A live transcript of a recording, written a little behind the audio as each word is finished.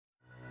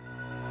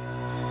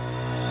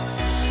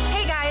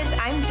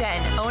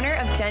Jen, owner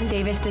of Jen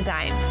Davis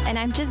Design. And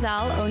I'm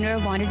Giselle, owner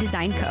of Wander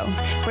Design Co.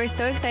 We're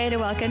so excited to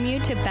welcome you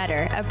to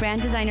Better, a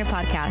brand designer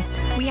podcast.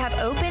 We have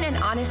open and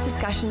honest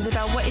discussions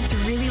about what it's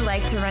really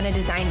like to run a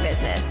design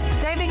business,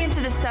 diving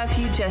into the stuff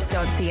you just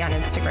don't see on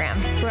Instagram.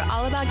 We're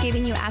all about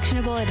giving you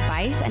actionable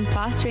advice and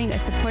fostering a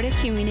supportive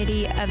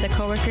community of the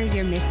coworkers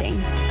you're missing.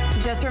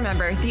 Just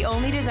remember, the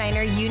only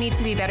designer you need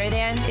to be better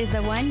than is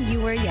the one you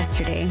were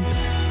yesterday.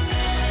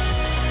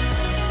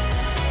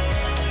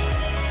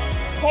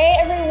 Hey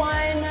everyone,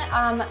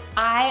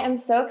 I am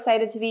so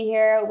excited to be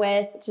here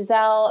with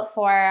Giselle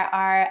for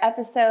our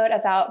episode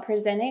about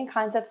presenting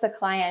concepts to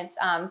clients.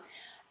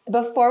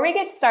 Before we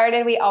get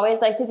started, we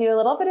always like to do a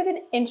little bit of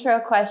an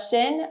intro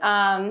question.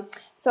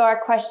 So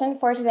our question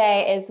for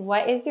today is,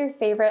 what is your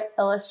favorite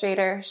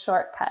Illustrator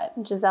shortcut?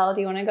 Giselle,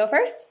 do you want to go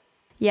first?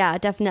 Yeah,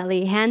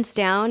 definitely. Hands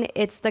down,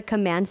 it's the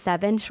Command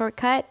 7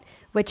 shortcut,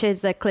 which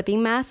is the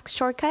clipping mask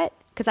shortcut.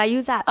 Because I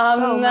use that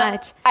so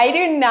much. I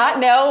do not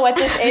know what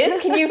this is.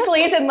 Can you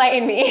please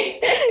enlighten me?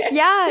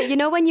 Yeah. You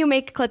know when you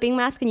make a clipping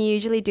mask and you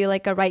usually do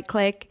like a right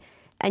click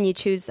and you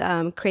choose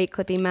create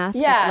clipping mask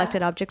with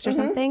selected objects or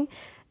something?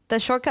 The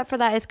shortcut for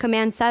that is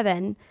Command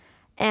 7.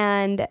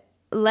 And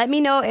let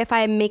me know if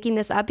I'm making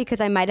this up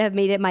because I might have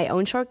made it my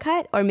own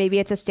shortcut or maybe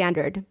it's a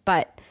standard.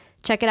 But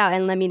check it out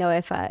and let me know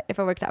if it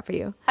works out for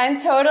you. I'm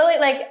totally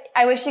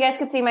I wish you guys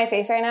could see my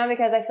face right now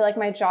because I feel like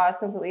my jaw is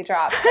completely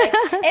dropped.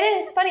 And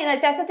it is funny.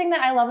 That's the thing that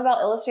I love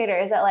about Illustrator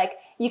is that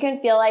you can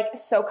feel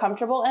so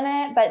comfortable in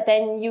it, but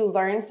then you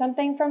learn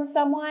something from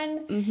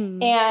someone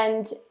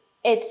and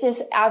it's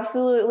just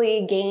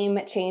absolutely game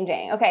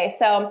changing. Okay.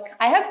 So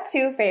I have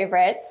two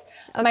favorites.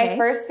 Okay. My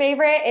first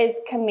favorite is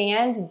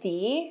Command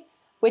D,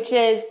 which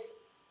is,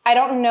 I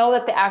don't know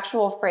what the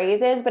actual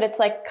phrase is, but it's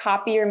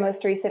copy your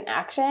most recent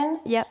action.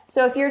 Yep.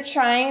 So if you're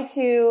trying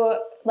to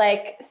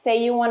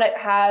say you want to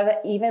have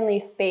evenly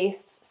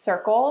spaced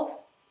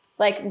circles,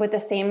 with the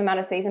same amount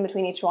of space in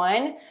between each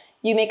one,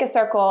 you make a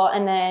circle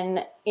and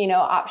then,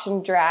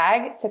 option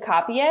drag to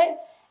copy it.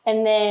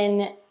 And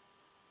then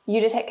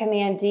you just hit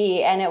Command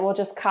D and it will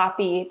just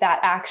copy that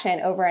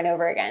action over and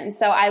over again.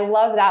 So I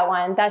love that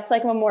one. That's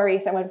a more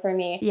recent one for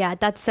me. Yeah,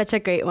 that's such a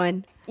great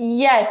one.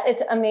 Yes,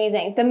 it's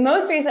amazing. The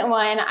most recent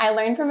one I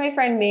learned from my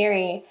friend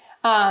Mary,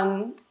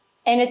 and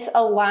it's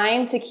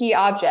align to key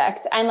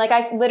object. And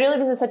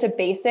this is such a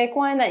basic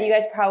one that you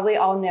guys probably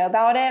all know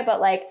about it,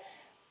 but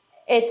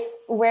it's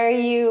where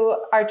you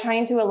are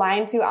trying to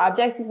align two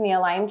objects using the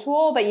align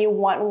tool, but you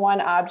want one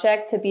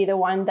object to be the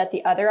one that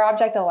the other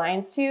object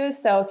aligns to.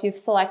 So if you've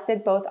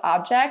selected both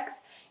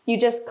objects, you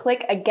just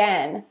click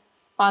again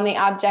on the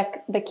object,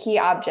 the key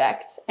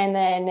object, and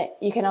then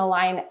you can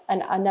align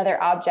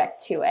another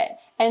object to it.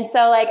 And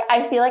so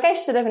I feel like I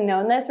should have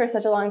known this for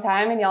such a long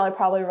time, and y'all are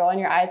probably rolling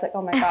your eyes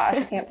oh my gosh,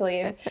 I can't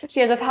believe she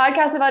has a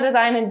podcast about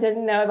design and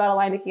didn't know about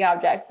align to key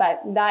object.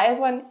 But that is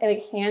one,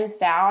 hands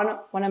down,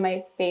 one of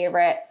my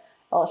favorite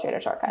Illustrator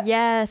shortcuts.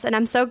 Yes, and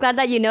I'm so glad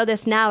that you know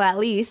this now, at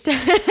least.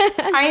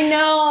 I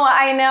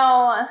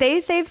know.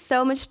 They save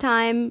so much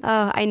time.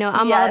 Oh, I know.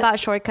 I'm all about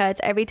shortcuts.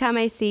 Every time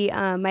I see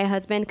my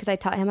husband, because I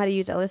taught him how to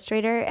use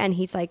Illustrator, and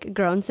he's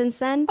grown since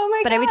then. Oh my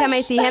gosh. But every time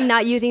I see him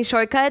not using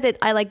shortcuts,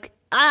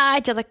 I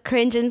just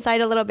cringe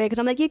inside a little bit because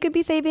I'm you could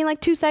be saving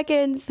 2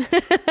 seconds.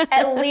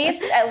 at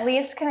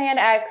least Command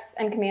X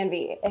and Command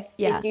V. If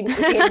you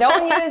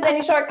don't use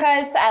any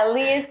shortcuts, at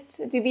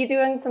least do be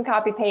doing some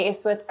copy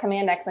paste with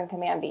Command X and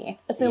Command V,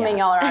 assuming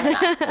y'all are on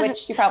that,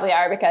 which you probably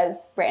are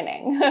because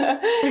branding.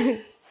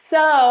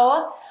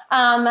 So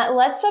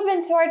let's jump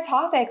into our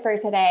topic for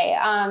today.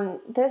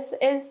 This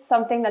is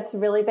something that's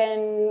really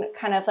been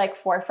kind of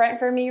forefront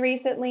for me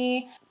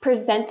recently,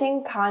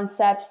 presenting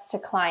concepts to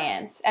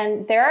clients.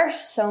 And there are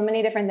so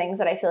many different things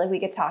that I feel we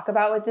could talk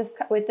about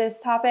with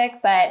this topic,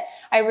 but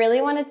I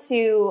really wanted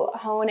to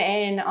hone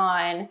in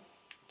on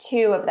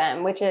two of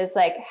them, which is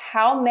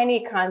how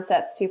many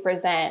concepts to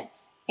present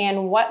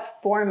and what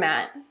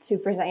format to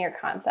present your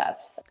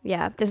concepts.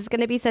 Yeah, this is going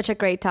to be such a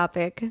great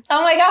topic.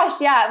 Oh my gosh,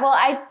 yeah. Well,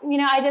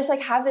 I just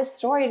have this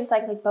story just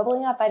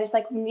bubbling up. I just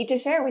need to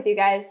share it with you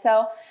guys.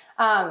 So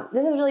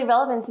this is really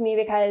relevant to me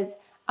because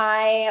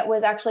I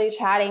was actually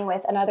chatting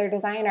with another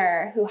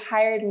designer who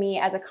hired me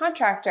as a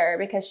contractor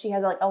because she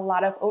has a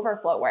lot of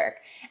overflow work.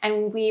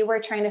 And we were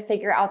trying to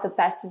figure out the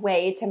best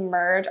way to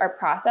merge our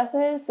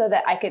processes so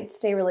that I could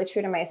stay really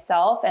true to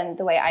myself and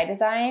the way I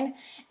design,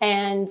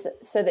 and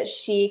so that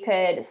she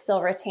could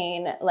still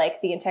retain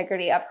the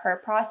integrity of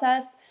her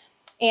process.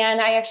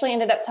 And I actually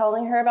ended up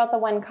telling her about the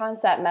one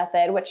concept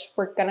method, which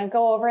we're going to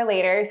go over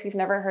later. If you've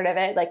never heard of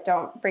it,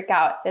 don't freak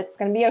out. It's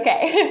going to be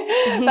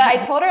okay. But I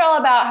told her all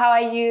about how I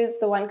use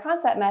the one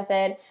concept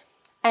method.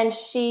 And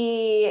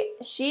she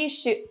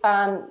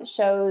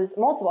shows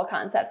multiple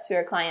concepts to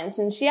her clients.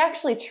 And she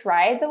actually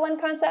tried the one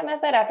concept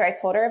method after I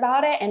told her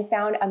about it and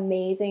found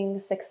amazing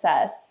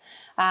success.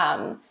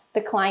 The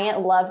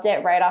client loved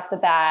it right off the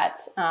bat.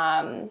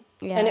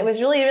 And it was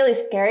really, really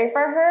scary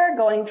for her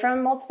going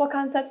from multiple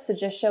concepts to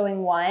just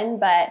showing one.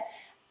 But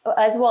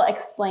as we'll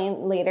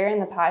explain later in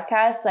the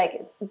podcast,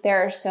 like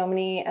there are so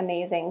many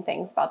amazing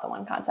things about the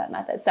one concept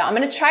method. So I'm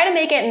going to try to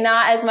make it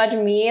not as much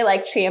me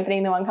like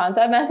championing the one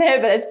concept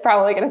method, but it's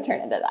probably going to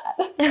turn into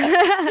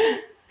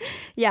that.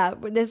 Yeah,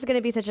 this is going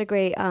to be such a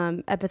great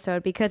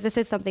episode because this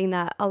is something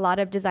that a lot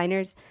of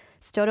designers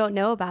still don't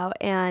know about.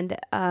 And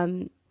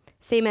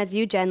same as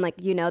you, Jen, like,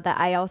 you know, that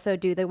I also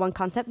do the one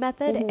concept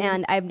method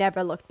and I've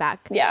never looked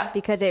back. Yeah.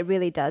 Because it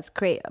really does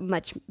create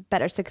much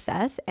better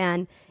success.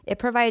 And it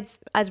provides,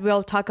 as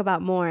we'll talk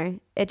about more,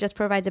 it just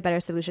provides a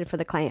better solution for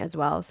the client as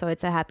well. So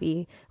it's a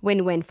happy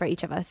win-win for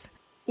each of us.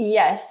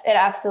 Yes, it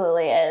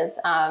absolutely is.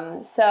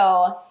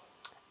 So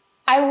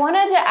I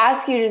wanted to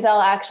ask you,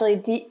 Giselle,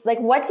 actually,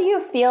 what do you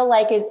feel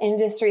like is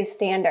industry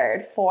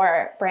standard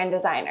for brand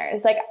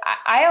designers? Like,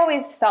 I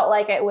always felt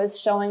like it was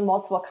showing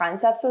multiple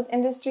concepts was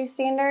industry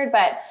standard,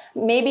 but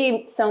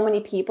maybe so many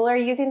people are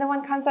using the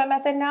one concept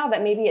method now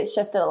that maybe it's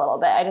shifted a little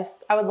bit.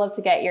 I would love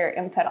to get your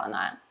input on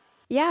that.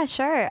 Yeah,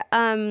 sure.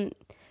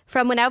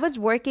 From when I was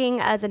working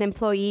as an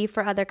employee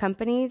for other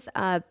companies,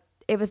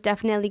 it was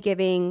definitely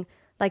giving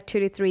like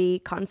 2 to 3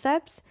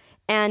 concepts.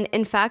 And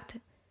in fact,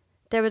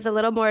 there was a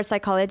little more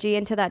psychology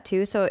into that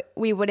too. So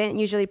we wouldn't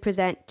usually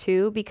present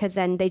 2 because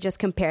then they just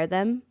compare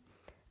them.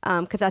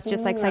 Because that's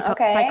just like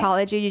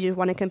psychology. You just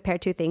want to compare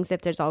 2 things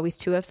if there's always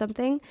 2 of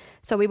something.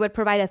 So we would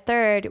provide a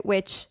third,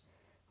 which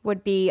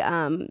would be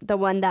the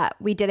one that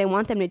we didn't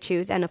want them to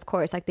choose. And of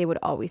course, like they would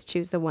always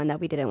choose the one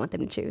that we didn't want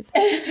them to choose.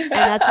 And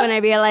that's when I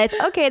realized,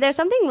 okay, there's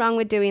something wrong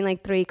with doing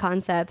like 3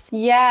 concepts.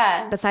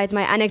 Yeah. Besides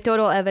my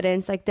anecdotal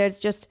evidence, like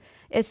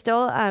it's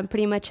still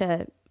pretty much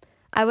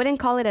I wouldn't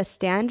call it a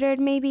standard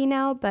maybe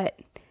now, but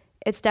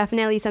it's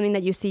definitely something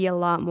that you see a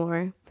lot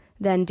more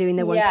than doing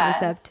the one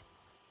concept.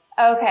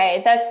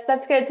 Okay,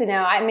 that's good to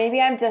know. Maybe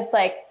I'm just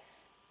like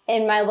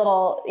in my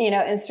little,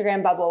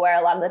 Instagram bubble where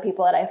a lot of the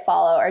people that I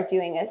follow are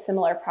doing a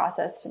similar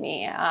process to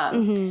me.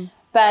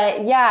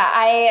 But yeah,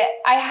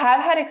 I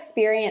have had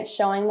experience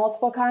showing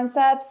multiple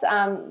concepts.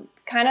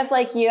 Kind of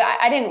like you,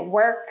 I didn't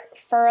work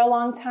for a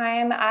long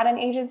time at an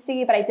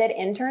agency, but I did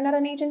intern at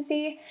an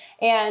agency.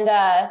 And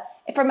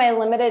for my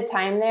limited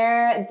time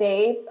there,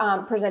 they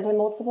presented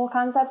multiple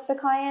concepts to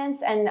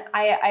clients. And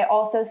I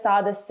also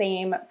saw the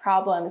same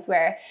problems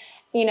where,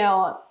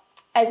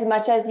 as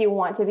much as you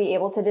want to be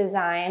able to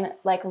design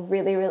like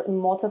really, really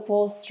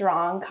multiple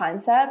strong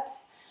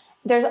concepts,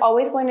 there's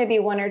always going to be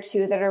 1 or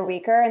 2 that are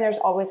weaker, and there's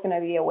always going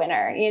to be a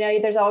winner.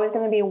 There's always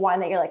going to be one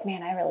that you're like,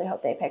 man, I really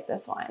hope they pick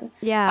this one.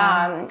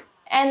 Yeah.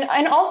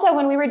 And also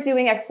when we were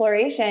doing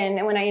exploration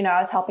and when I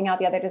was helping out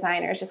the other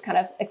designers just kind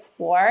of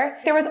explore,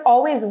 there was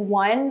always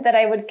one that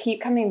I would keep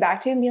coming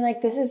back to and be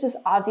like, this is just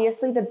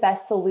obviously the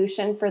best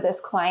solution for this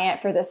client,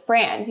 for this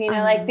brand,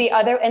 like the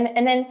other,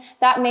 and then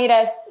that made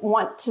us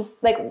want to,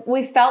 like,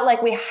 we felt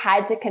like we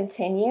had to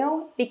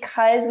continue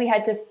because we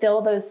had to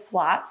fill those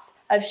slots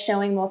of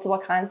showing multiple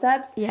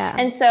concepts. Yeah.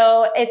 And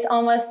so it's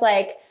almost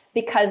like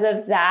because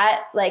of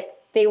that, like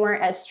they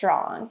weren't as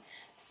strong.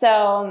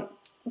 So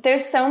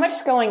there's so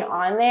much going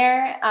on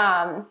there.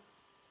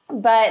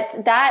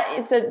 But that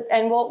is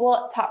and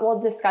we'll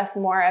discuss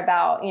more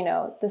about,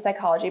 the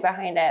psychology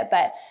behind it.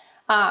 But,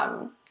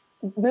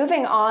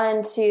 moving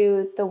on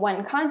to the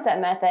one concept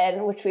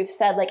method, which we've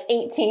said like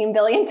 18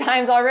 billion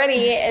times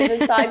already in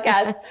this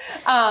podcast.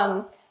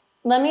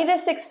 Let me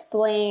just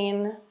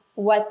explain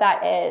what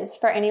that is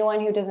for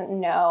anyone who doesn't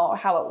know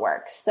how it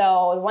works.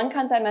 So the one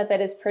concept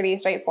method is pretty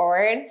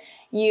straightforward.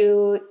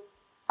 You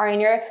are in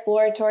your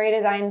exploratory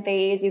design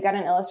phase. You got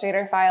an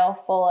Illustrator file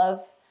full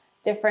of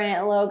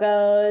different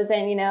logos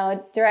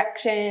and,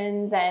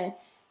 directions. And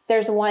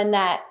there's one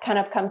that kind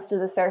of comes to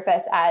the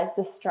surface as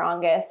the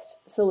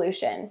strongest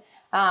solution.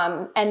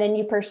 And then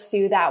you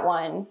pursue that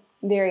one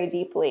very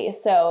deeply.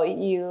 So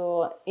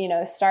you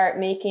start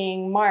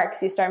making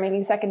marks, you start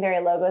making secondary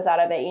logos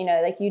out of it,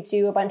 like you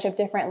do a bunch of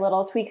different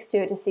little tweaks to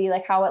it to see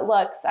like how it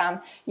looks.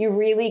 You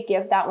really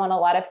give that one a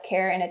lot of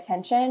care and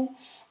attention.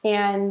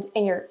 And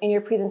in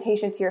your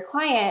presentation to your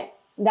client,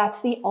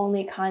 that's the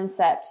only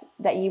concept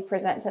that you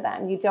present to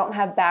them. You don't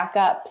have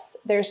backups.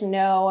 There's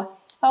no,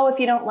 if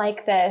you don't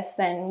like this,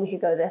 then we could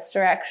go this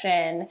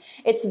direction.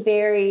 It's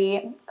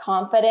very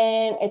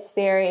confident. It's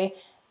very,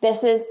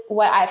 this is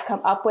what I've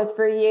come up with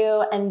for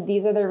you. And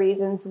these are the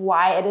reasons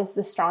why it is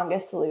the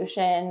strongest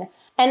solution.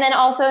 And then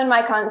also in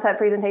my concept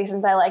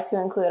presentations, I like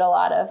to include a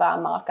lot of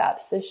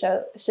mock-ups to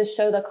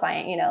show the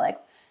client, like,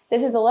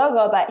 this is the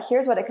logo, but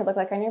here's what it could look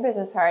like on your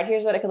business card.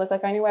 Here's what it could look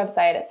like on your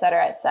website, et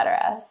cetera, et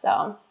cetera.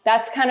 So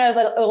that's kind of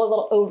a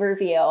little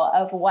overview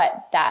of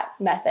what that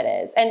method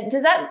is. And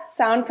does that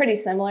sound pretty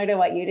similar to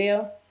what you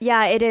do?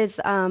 Yeah, it is.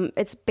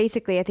 It's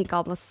basically, I think,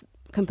 almost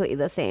completely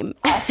the same.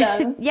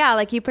 Awesome. Yeah,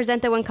 like you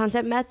present the one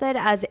concept method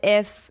as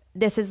if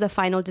this is the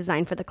final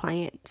design for the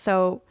client.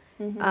 So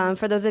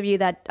for those of you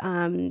that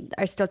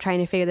are still trying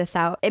to figure this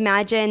out,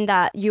 imagine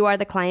that you are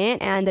the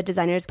client and the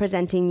designer is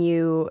presenting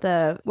you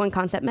the one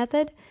concept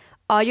method.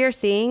 All you're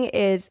seeing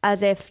is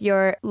as if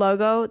your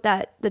logo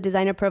that the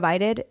designer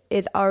provided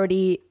is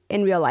already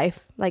in real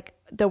life, like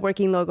the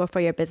working logo for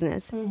your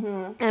business.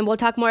 And we'll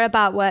talk more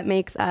about what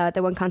makes the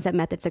one concept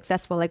method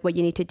successful, like what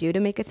you need to do to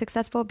make it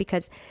successful,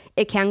 because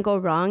it can go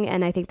wrong.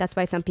 And I think that's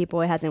why some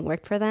people, it hasn't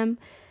worked for them.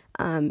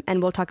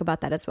 And we'll talk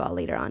about that as well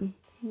later on.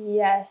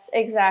 Yes,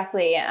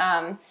 exactly.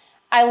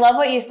 I love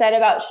what you said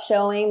about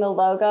showing the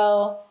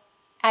logo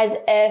as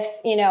if,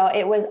 you know,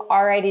 it was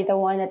already the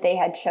one that they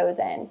had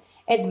chosen.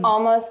 It's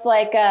almost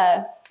like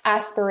a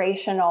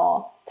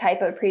aspirational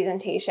type of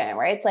presentation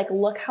where it's like,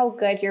 look how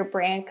good your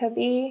brand could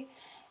be,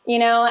 you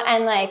know,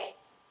 and like,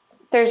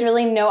 there's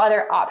really no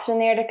other option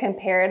there to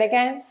compare it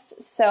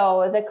against.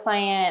 So the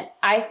client,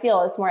 I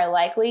feel, is more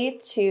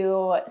likely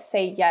to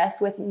say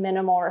yes with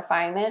minimal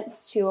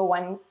refinements to a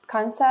one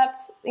concept,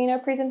 you know,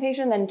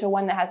 presentation than to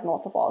one that has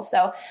multiple.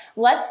 So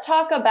let's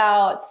talk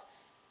about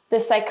the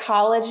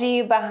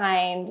psychology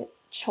behind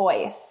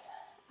choice.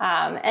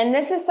 And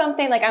this is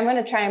something like, I'm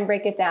going to try and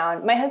break it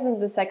down. My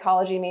husband's a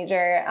psychology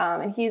major,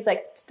 and he's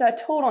like a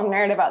total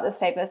nerd about this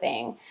type of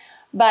thing.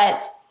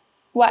 But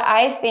what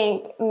I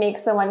think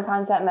makes the one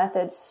concept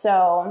method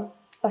so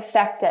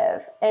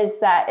effective is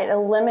that it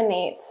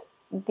eliminates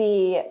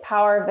the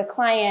power of the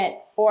client,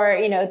 or,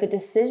 you know, the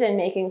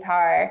decision-making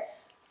power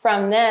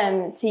from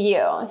them to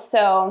you.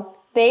 So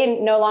they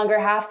no longer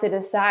have to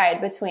decide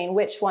between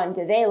which one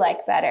do they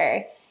like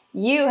better.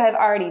 You have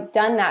already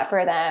done that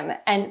for them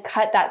and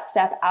cut that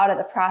step out of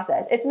the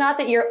process. It's not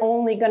that you're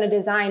only going to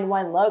design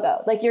one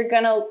logo. Like, you're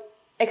going to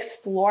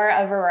explore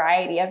a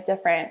variety of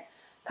different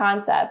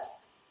concepts.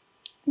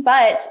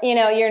 But, you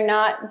know, you're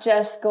not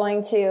just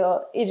going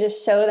to, you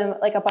just show them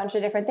like a bunch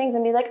of different things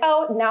and be like,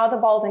 oh, now the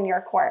ball's in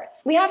your court.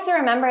 We have to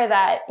remember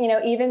that, you know,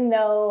 even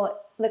though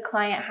the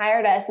client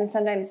hired us and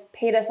sometimes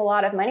paid us a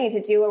lot of money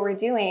to do what we're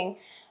doing,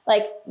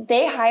 like,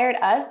 they hired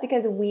us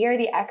because we are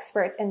the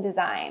experts in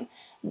design.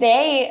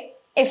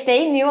 If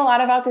they knew a lot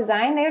about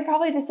design, they would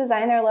probably just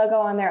design their logo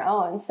on their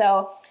own.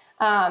 So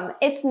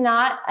it's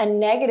not a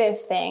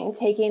negative thing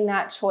taking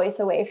that choice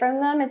away from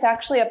them. It's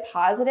actually a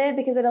positive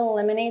because it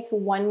eliminates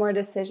one more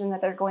decision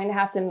that they're going to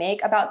have to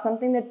make about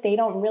something that they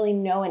don't really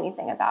know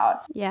anything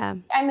about. Yeah.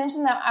 I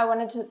mentioned that I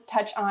wanted to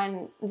touch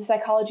on the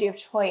psychology of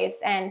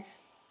choice. And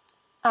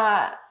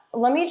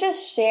let me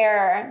just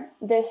share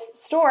this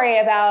story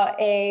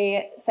about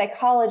a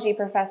psychology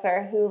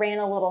professor who ran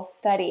a little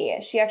study.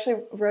 She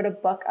actually wrote a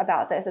book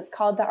about this. It's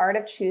called The Art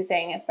of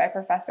Choosing. It's by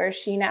Professor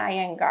Sheena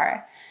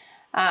Iyengar.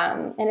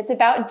 And it's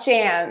about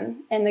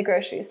jam in the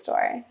grocery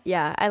store.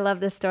 Yeah, I love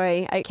this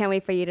story. I can't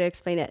wait for you to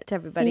explain it to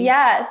everybody.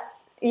 Yes.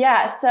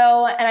 Yeah.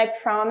 So, and I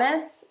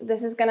promise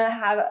this is going to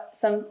have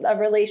a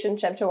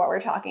relationship to what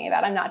we're talking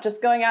about. I'm not just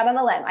going out on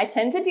a limb. I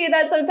tend to do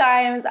that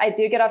sometimes. I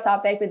do get off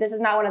topic, but this is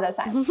not one of those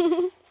times.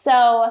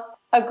 So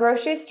a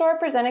grocery store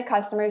presented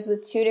customers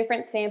with two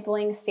different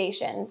sampling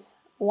stations,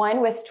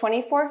 one with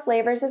 24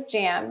 flavors of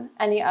jam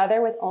and the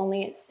other with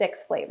only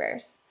 6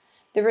 flavors.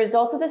 The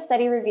results of the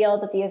study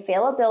revealed that the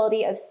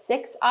availability of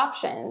 6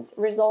 options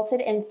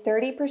resulted in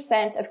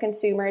 30% of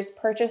consumers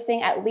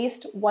purchasing at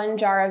least 1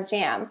 jar of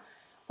jam,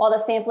 while the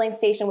sampling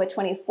station with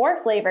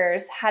 24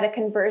 flavors had a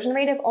conversion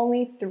rate of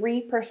only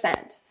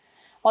 3%.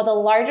 While the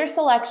larger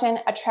selection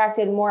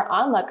attracted more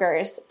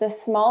onlookers, the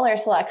smaller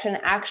selection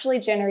actually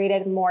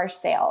generated more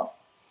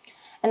sales.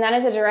 And that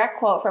is a direct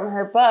quote from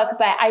her book,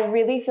 but I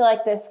really feel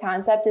like this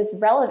concept is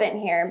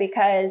relevant here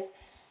because,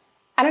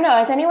 I don't know,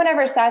 has anyone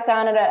ever sat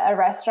down at a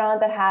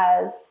restaurant that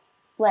has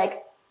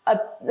like a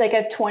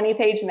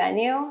 20-page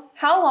menu?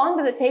 How long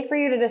does it take for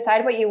you to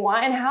decide what you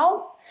want? And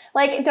how,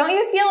 like, don't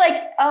you feel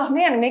like, oh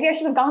man, maybe I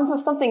should have gone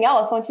with something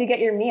else once you get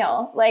your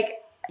meal? Like,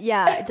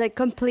 yeah, it's like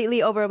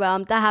completely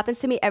overwhelmed. That happens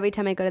to me every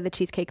time I go to the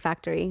Cheesecake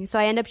Factory. So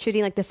I end up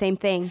choosing like the same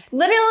thing.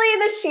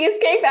 Literally, the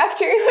Cheesecake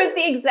Factory was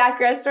the exact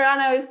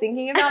restaurant I was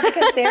thinking about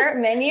because their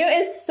menu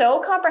is so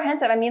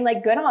comprehensive. I mean,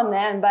 like, good on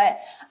them. But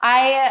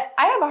I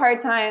have a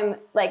hard time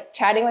like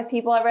chatting with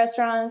people at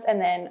restaurants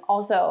and then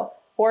also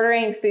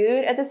ordering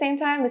food at the same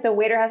time. Like, the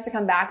waiter has to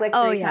come back like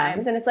 3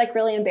 times and it's like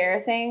really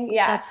embarrassing.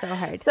 Yeah. That's so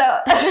hard. So,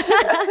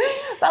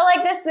 but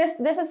like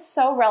this is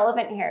so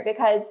relevant here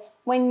because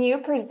when you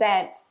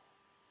present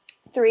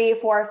 3,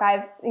 4,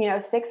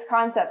 5, 6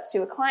 concepts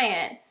to a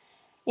client,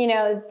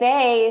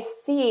 they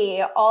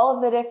see all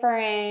of the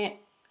different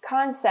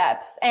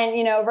concepts and,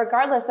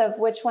 regardless of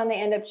which one they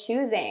end up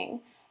choosing,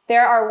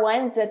 there are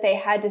ones that they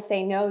had to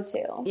say no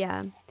to.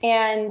 Yeah.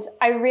 And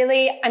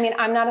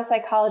I'm not a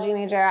psychology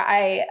major.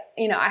 I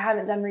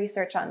haven't done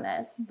research on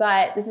this,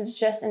 but this is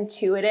just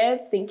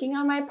intuitive thinking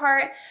on my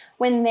part.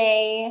 When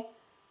they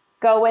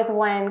go with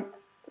one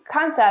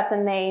concept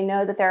and they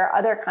know that there are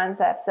other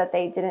concepts that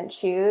they didn't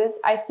choose,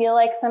 I feel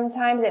like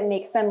sometimes it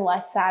makes them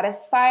less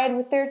satisfied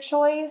with their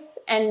choice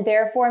and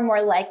therefore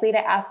more likely to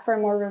ask for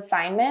more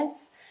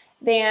refinements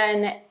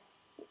than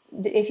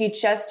if you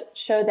just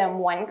show them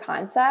one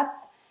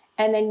concept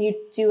and then you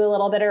do a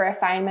little bit of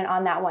refinement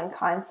on that one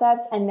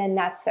concept and then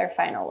that's their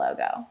final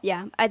logo.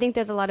 Yeah, I think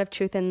there's a lot of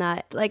truth in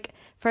that. Like,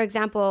 for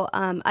example,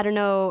 I don't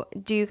know,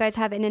 do you guys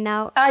have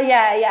In-N-Out?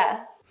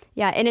 Yeah.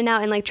 Yeah,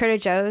 In-N-Out and like Trader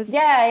Joe's.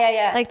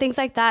 Yeah. Like things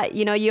like that.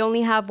 You know, you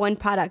only have one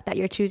product that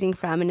you're choosing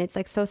from, and it's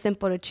like so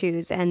simple to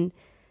choose. And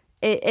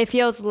it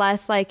feels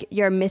less like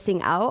you're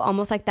missing out,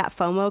 almost like that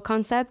FOMO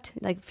concept,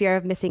 like fear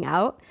of missing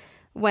out.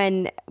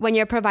 When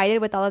you're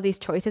provided with all of these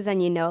choices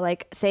and, you know,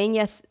 like saying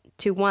yes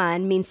to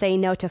one means saying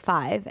no to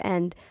 5.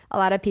 And a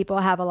lot of people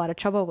have a lot of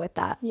trouble with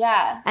that.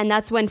 Yeah. And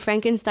that's when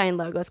Frankenstein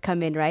logos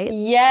come in, right?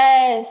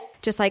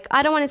 Yes. Just like,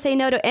 I don't want to say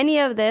no to any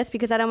of this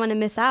because I don't want to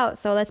miss out.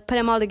 So let's put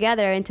them all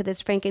together into this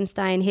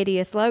Frankenstein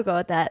hideous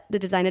logo that the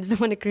designer doesn't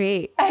want to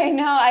create. I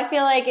know. I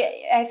feel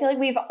like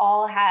we've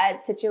all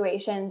had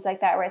situations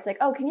like that where it's like,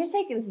 oh, can you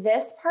take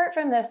this part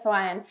from this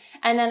one?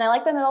 And then I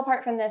like the middle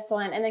part from this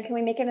one. And then can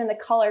we make it in the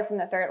color from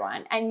the third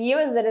one? And you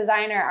as the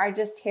designer are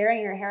just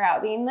tearing your hair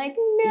out being like,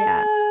 no.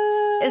 Yeah.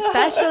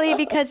 Especially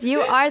because you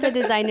are the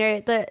designer.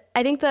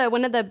 I think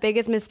one of the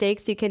biggest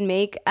mistakes you can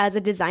make as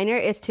a designer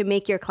is to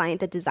make your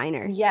client the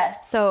designer.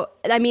 Yes. So,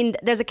 I mean,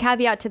 there's a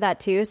caveat to that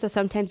too. So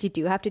sometimes you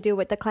do have to do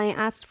what the client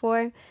asks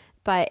for.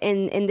 But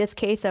in this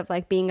case of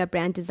like being a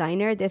brand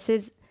designer, this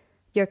is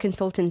your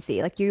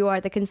consultancy. Like you are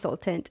the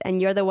consultant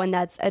and you're the one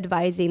that's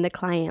advising the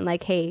client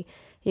like, hey,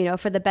 you know,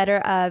 for the better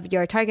of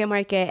your target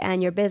market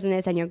and your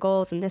business and your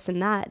goals and this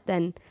and that,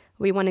 then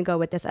we want to go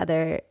with this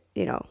other,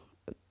 you know,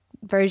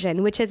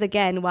 version, which is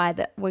again why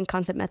the one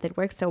concept method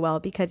works so well,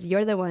 because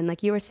you're the one,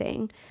 like you were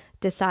saying,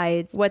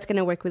 decides what's going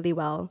to work really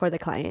well for the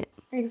client.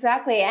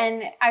 Exactly.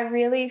 And I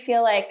really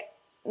feel like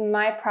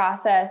my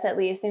process, at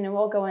least, you know,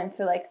 we'll go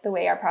into like the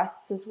way our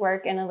processes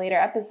work in a later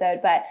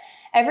episode, but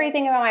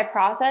everything about my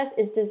process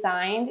is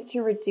designed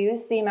to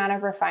reduce the amount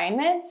of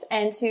refinements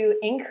and to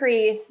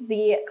increase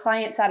the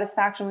client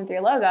satisfaction with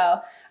your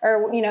logo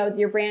or, you know,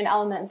 your brand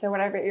elements or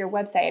whatever, your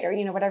website or,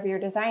 you know, whatever you're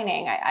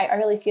designing. I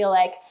really feel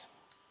like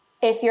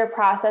if your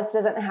process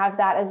doesn't have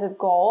that as a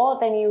goal,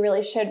 then you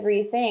really should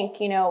rethink,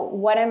 you know,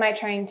 what am I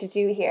trying to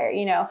do here?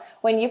 You know,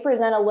 when you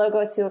present a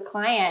logo to a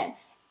client,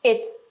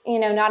 it's, you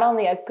know, not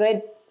only a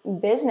good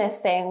business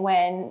thing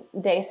when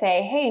they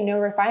say, hey, no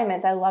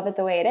refinements, I love it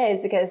the way it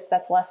is, because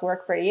that's less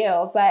work for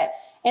you. But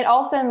it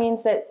also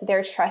means that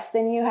their trust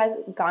in you has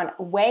gone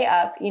way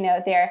up. You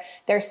know,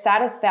 their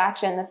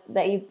satisfaction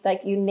that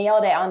you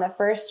nailed it on the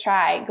first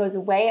try goes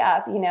way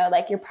up. You know,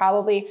 like you're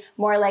probably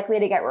more likely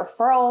to get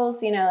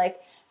referrals, you know, like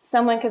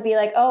someone could be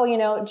like, oh, you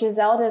know,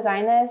 Giselle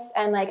designed this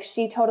and like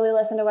she totally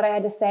listened to what I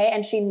had to say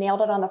and she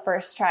nailed it on the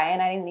first try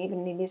and I didn't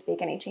even need to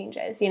make any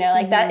changes. You know,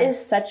 like that is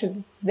such a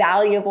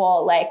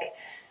valuable, like,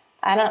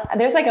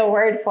 there's like a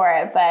word for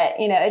it, but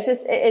you know, it's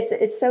just,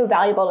 it's so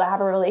valuable to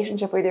have a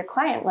relationship with your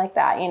client like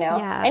that, you know,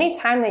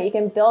 anytime that you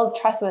can build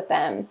trust with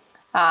them,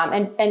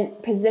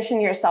 and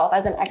position yourself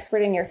as an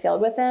expert in your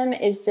field with them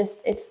is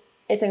just, it's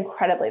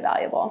incredibly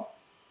valuable.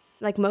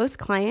 Like most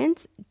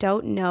clients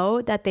don't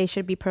know that they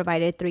should be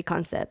provided 3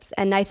 concepts.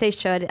 And I say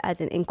should as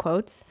in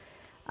quotes.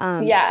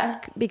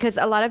 Because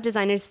a lot of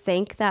designers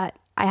think that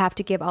I have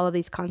to give all of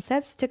these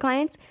concepts to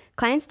clients.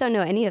 Clients don't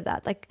know any of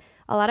that. Like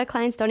a lot of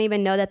clients don't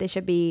even know that they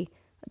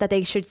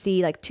should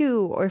see like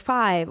 2 or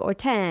 5 or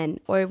 10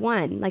 or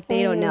 1. Like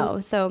they don't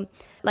know. So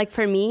like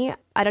for me,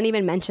 I don't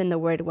even mention the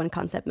word one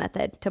concept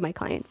method to my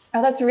clients.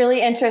 Oh, that's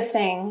really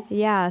interesting.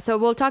 Yeah. So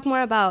we'll talk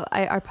more about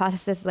our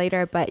processes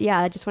later. But yeah,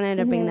 I just wanted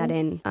to bring that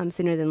in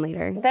sooner than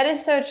later. That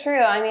is so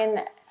true. I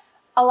mean,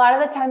 a lot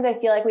of the times I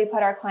feel like we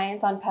put our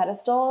clients on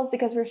pedestals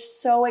because we're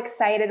so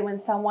excited when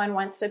someone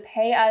wants to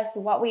pay us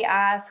what we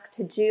ask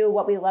to do,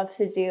 what we love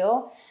to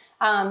do.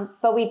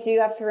 But we do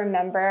have to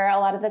remember a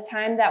lot of the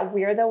time that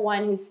we're the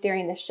one who's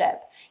steering the ship.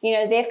 You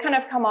know, they've kind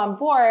of come on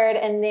board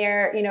and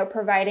they're, you know,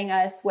 providing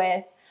us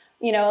with,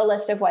 you know, a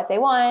list of what they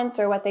want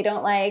or what they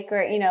don't like,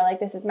 or, you know, like,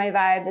 this is my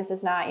vibe, this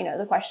is not, you know,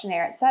 the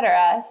questionnaire,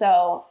 etc.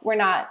 So we're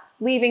not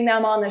leaving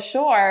them on the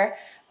shore,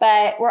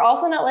 but we're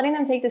also not letting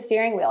them take the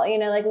steering wheel. You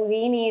know, like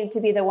we need to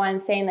be the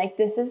ones saying like,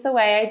 this is the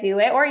way I do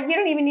it. Or you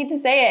don't even need to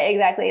say it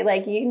exactly.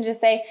 Like you can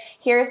just say,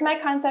 here's my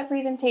concept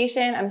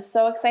presentation. I'm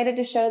so excited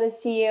to show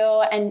this to you,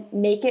 and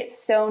make it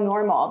so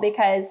normal,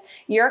 because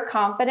your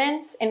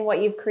confidence in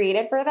what you've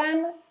created for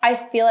them, I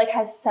feel like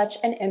has such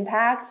an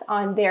impact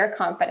on their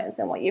confidence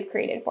in what you've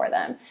created for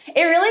them.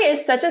 It really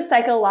is such a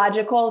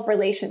psychological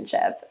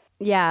relationship.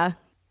 Yeah.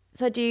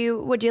 So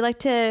would you like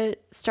to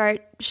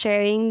start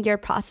sharing your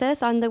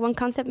process on the one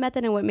concept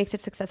method and what makes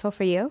it successful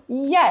for you?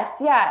 Yes.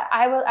 Yeah,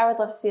 I would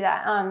love to do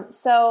that.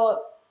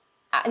 So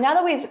now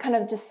that we've kind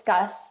of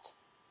discussed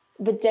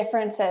the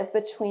differences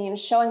between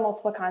showing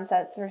multiple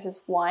concepts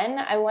versus one,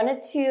 I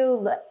wanted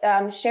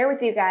to share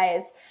with you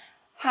guys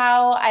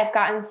how I've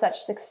gotten such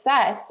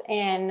success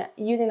in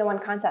using the one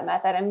concept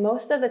method. And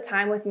most of the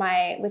time with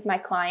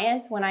my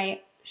clients, when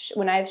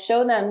I've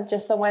shown them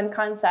just the one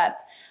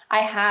concept,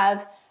 I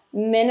have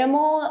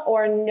minimal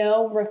or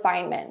no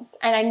refinements.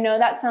 And I know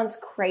that sounds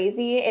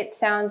crazy. It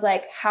sounds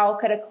like, how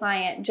could a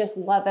client just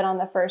love it on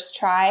the first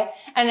try?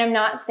 And I'm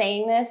not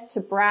saying this to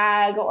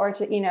brag or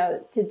to, you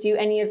know, to do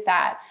any of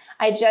that.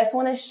 I just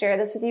want to share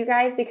this with you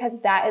guys because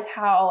that is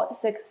how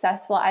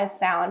successful I've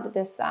found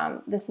this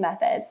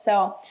method.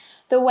 So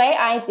the way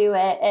I do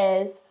it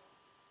is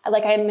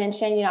like I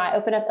mentioned, you know, I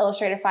open up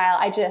Illustrator file,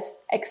 I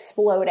just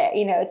explode it.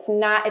 You know,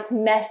 it's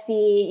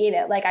messy, you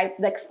know,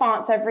 like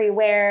fonts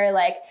everywhere,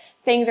 like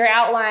things are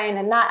outlined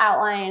and not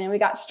outlined, and we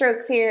got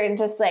strokes here, and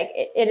just like,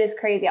 it is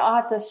crazy. I'll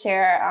have to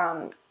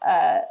share,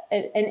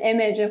 an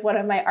image of one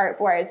of my art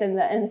boards in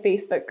the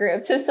Facebook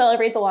group to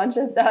celebrate the launch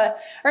of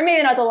or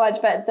maybe not the launch,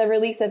 but the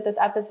release of this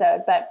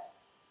episode. But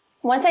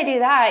once I do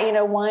that, you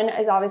know, one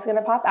is obviously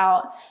going to pop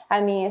out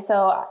at me.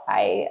 So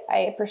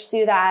I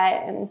pursue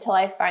that until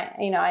I find,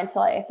 you know,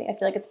 until I feel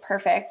like it's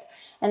perfect.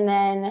 And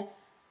then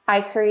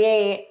I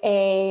create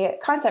a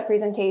concept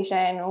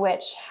presentation,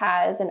 which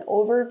has an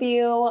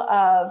overview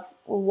of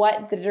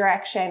what the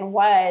direction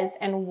was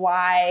and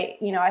why,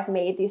 you know, I've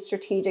made these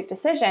strategic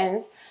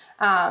decisions.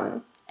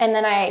 And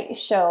then I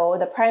show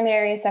the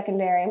primary,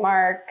 secondary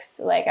marks,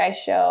 like I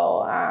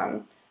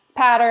show,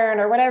 pattern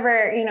or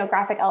whatever, you know,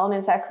 graphic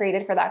elements I've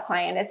created for that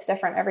client. It's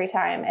different every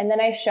time. And then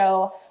I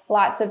show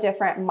lots of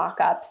different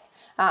mock-ups.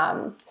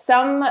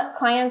 Some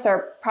clients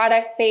are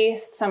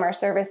product-based, some are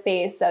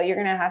service-based. So you're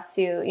going to have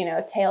to, you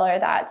know, tailor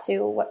that to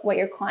what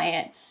your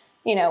client,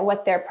 you know,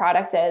 what their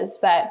product is.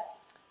 But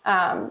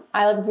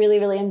I really,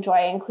 really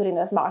enjoy including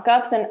those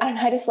mock-ups. And I don't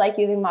know, I just like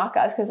using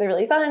mock-ups because they're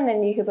really fun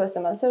and you can post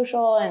them on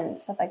social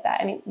and stuff like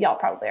that. I mean, y'all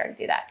probably already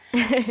do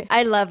that.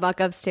 I love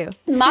mock-ups too.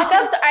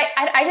 Mock-ups,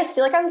 I just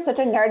feel like I'm such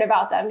a nerd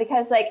about them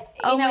because like,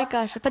 you know, my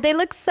gosh, but they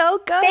look so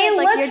good. They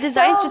like look your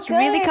designs so just good.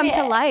 really come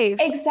to life.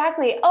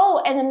 Exactly.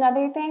 Oh, and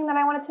another thing that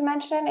I wanted to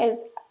mention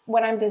is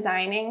when I'm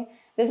designing,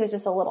 this is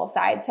just a little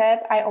side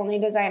tip. I only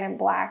design in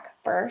black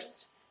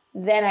first.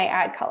 Then I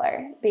add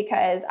color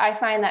because I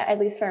find that, at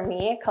least for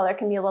me, color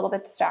can be a little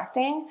bit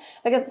distracting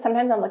because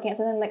sometimes I'm looking at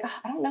something like, oh,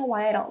 I don't know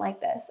why I don't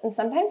like this. And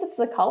sometimes it's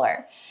the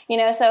color, you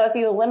know, so if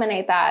you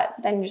eliminate that,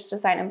 then you just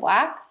design in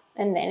black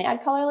and then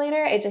add color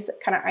later. It just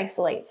kind of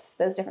isolates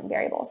those different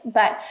variables.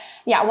 But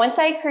yeah, once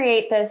I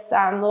create this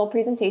little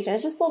presentation,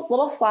 it's just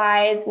little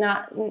slides,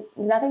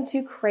 nothing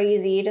too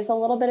crazy, just a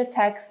little bit of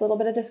text, a little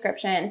bit of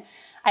description.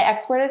 I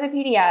export as a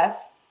PDF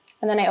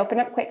and then I open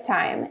up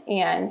QuickTime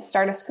and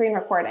start a screen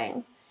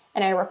recording.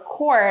 And I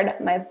record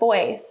my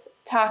voice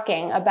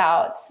talking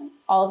about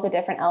all of the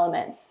different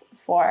elements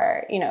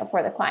for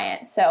the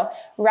client. So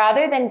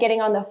rather than getting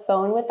on the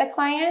phone with the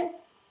client,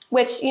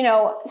 which, you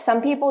know,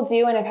 some people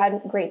do and have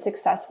had great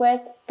success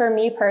with, for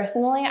me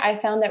personally, I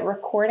found that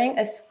recording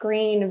a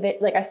screen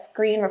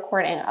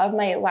recording of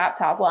my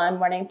laptop while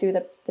I'm running through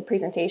the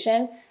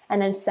presentation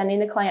and then sending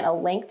the client a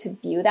link to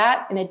view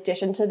that in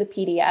addition to the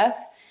PDF,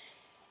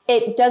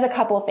 it does a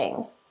couple of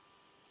things.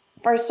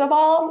 First of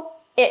all,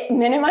 it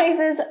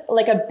minimizes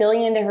like a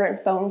billion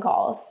different phone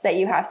calls that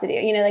you have to do.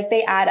 You know, like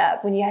they add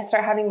up when you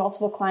start having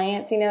multiple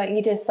clients, you know,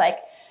 you just like,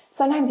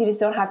 sometimes you just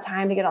don't have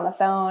time to get on the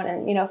phone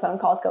and, you know, phone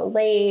calls go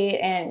late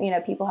and, you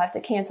know, people have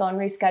to cancel and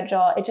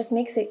reschedule. It just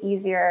makes it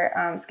easier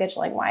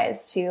scheduling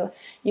wise you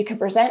can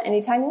present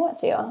anytime you want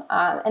to.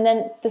 And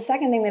then the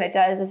second thing that it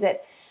does is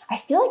I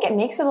feel like it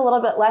makes it a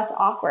little bit less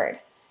awkward.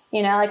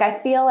 You know, like I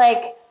feel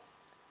like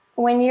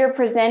when you're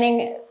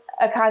presenting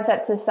a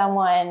concept to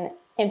someone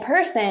in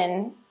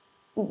person,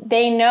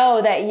 they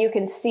know that you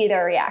can see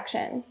their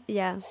reaction.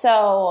 Yeah.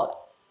 So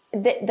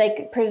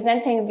like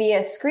presenting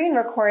via screen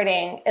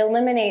recording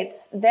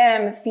eliminates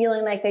them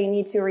feeling like they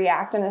need to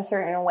react in a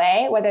certain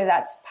way, whether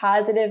that's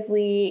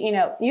positively, you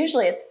know,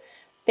 usually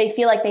they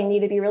feel like they need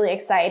to be really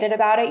excited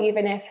about it,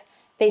 even if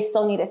they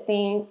still need to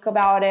think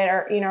about it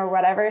or, you know,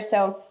 whatever.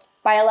 So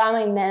by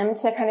allowing them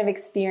to kind of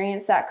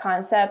experience that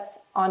concept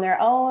on their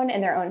own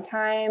in their own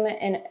time,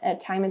 in a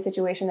time and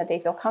situation that they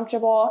feel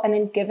comfortable, and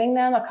then giving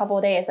them a couple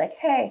of days like,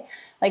 hey,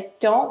 like,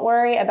 don't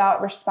worry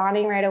about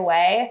responding right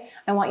away.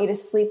 I want you to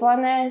sleep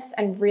on this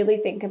and really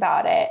think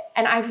about it.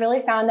 And I've really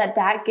found that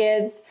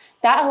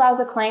allows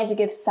a client to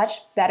give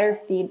such better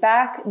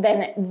feedback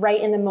than right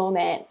in the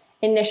moment,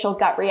 initial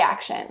gut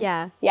reaction.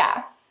 Yeah.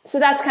 Yeah. So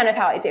that's kind of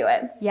how I do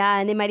it. Yeah,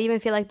 and they might even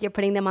feel like you're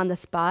putting them on the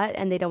spot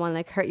and they don't want to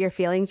like hurt your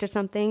feelings or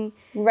something.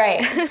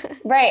 Right.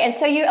 Right. And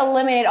so you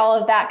eliminate all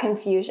of that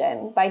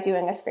confusion by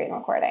doing a screen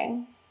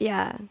recording.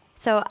 Yeah.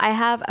 So I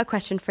have a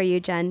question for you,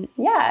 Jen.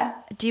 Yeah.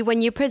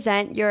 When you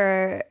present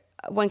your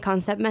one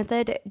concept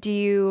method, do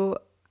you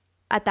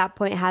at that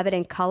point have it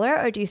in color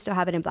or do you still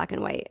have it in black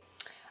and white?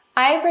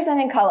 I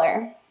present in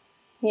color.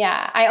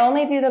 Yeah, I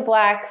only do the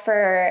black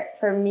for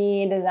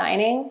me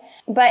designing.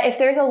 But if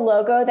there's a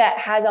logo that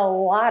has a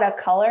lot of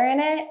color in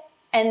it,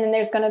 and then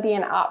there's going to be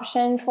an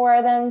option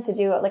for them to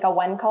do like a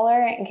one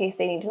color in case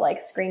they need to like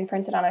screen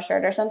print it on a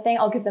shirt or something,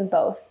 I'll give them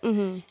both.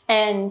 Mm-hmm.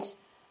 And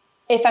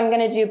if I'm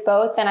going to do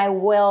both, then I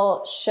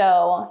will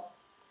show,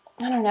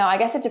 I don't know, I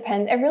guess it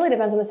depends. It really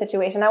depends on the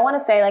situation. I want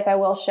to say like I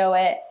will show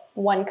it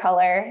one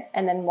color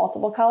and then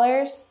multiple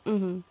colors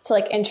to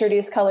like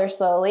introduce color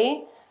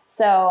slowly.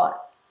 So...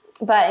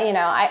 But, you know,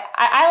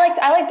 I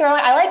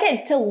like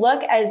it to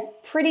look as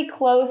pretty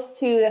close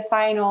to the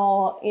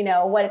final, you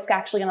know, what it's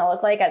actually going to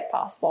look like as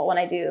possible when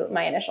I do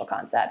my initial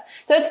concept.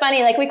 So it's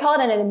funny, like we call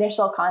it an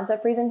initial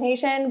concept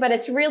presentation, but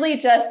it's really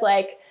just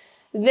like,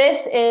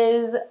 this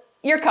is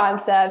your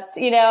concept,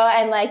 you know,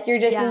 and like you're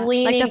just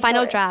leaning like the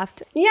final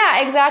draft.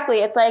 Yeah, exactly.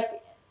 It's like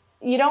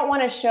you don't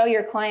want to show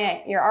your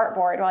client your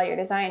artboard while you're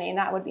designing.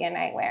 That would be a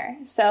nightmare.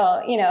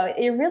 So, you know,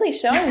 you're really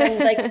showing them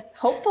like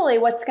hopefully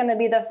what's going to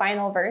be the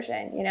final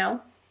version, you know?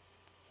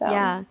 So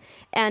yeah.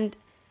 And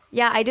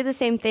yeah, I do the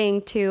same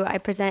thing too. I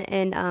present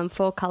in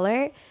full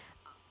color.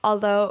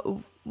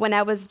 Although when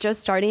I was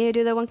just starting to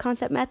do the one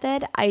concept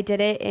method, I did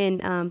it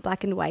in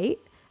black and white.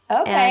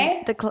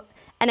 Okay.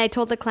 And I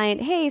told the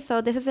client, hey, so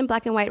this is in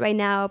black and white right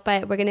now,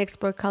 but we're going to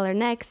explore color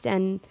next.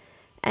 And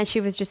she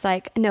was just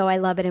like, no, I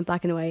love it in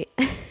black and white.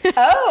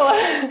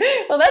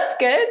 Oh, well, that's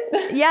good.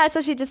 Yeah,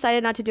 so she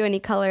decided not to do any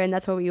color, and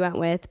that's what we went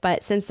with.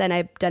 But since then,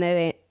 I've done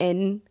it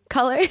in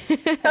color. Oh,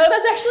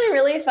 that's actually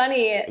really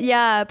funny.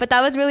 Yeah, but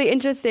that was really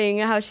interesting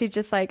how she's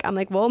just like, I'm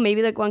like, well,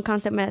 maybe the one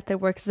concept method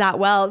works that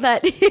well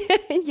that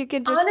you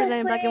can just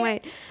present in black and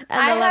white.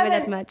 And I love it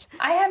as much.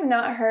 I have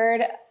not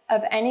heard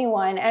of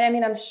anyone, and I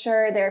mean, I'm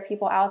sure there are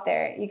people out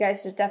there. You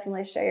guys should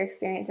definitely share your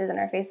experiences in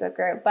our Facebook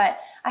group, but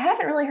I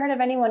haven't really heard of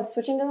anyone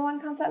switching to the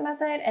one concept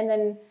method and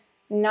then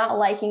not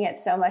liking it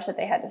so much that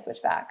they had to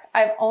switch back.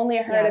 I've only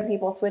heard of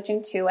people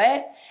switching to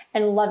it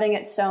and loving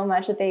it so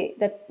much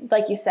that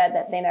like you said,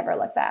 that they never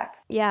look back.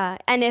 Yeah.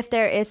 And if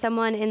there is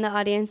someone in the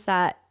audience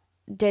that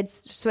did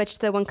switch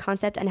to the one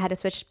concept and had to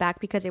switch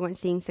back because they weren't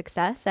seeing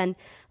success, then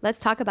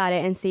let's talk about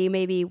it and see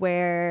maybe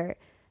where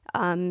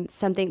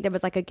there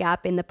was like a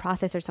gap in the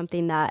process or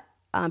something that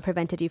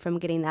prevented you from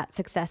getting that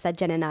success that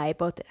Jen and I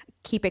both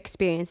keep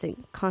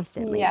experiencing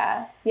constantly.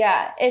 Yeah.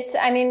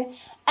 I mean,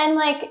 and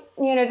like,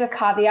 you know, to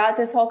caveat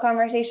this whole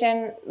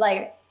conversation,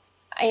 like,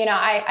 you know,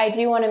 I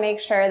do want to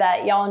make sure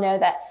that y'all know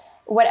that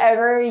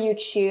whatever you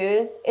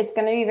choose, it's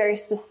going to be very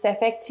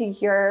specific to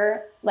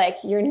your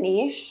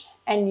niche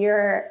and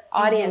your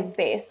audience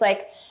space.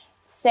 Like,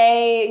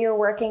 say you're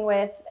working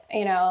with,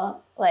 you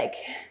know, like,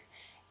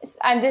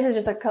 this is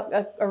just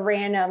a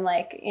random,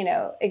 like, you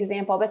know,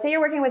 example, but say you're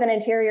working with an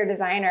interior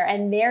designer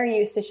and they're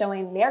used to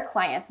showing their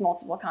clients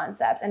multiple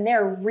concepts and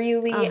they're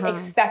really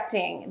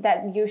expecting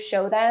that you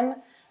show them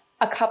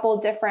a couple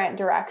different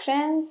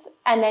directions,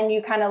 and then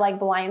you kind of like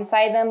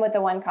blindside them with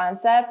the one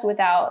concept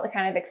without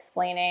kind of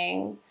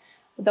explaining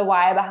the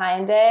why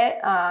behind it.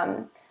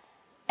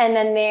 And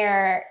then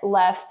they're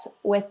left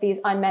with these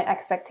unmet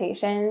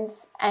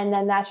expectations. And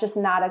then that's just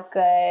not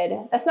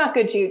good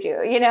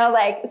juju, you know,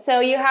 like, so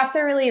you have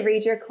to really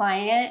read your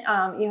client,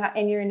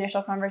 in your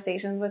initial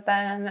conversations with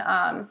them.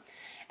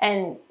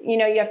 And, you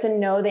know, you have to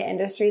know the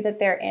industry that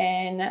they're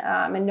in,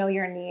 and know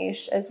your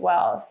niche as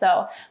well.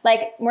 So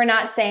like, we're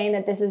not saying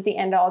that this is the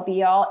end all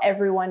be all.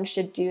 Everyone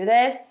should do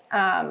this.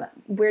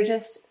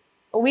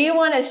 We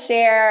want to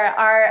share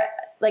our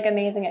like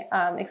amazing,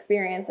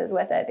 experiences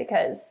with it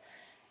because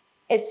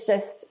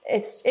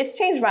it's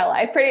changed my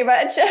life pretty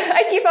much.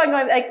 I keep on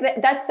going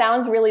like that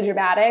sounds really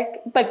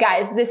dramatic, but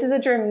guys, this is a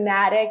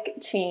dramatic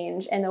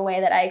change in the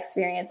way that I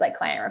experience like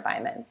client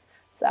refinements.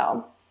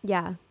 So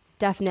yeah,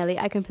 definitely.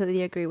 I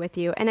completely agree with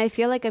you. And I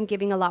feel like I'm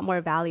giving a lot more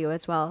value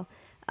as well.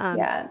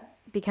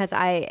 Because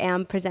I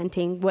am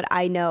presenting what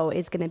I know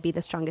is going to be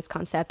the strongest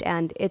concept,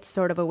 and it's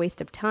sort of a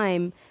waste of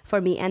time for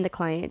me and the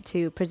client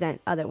to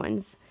present other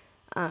ones.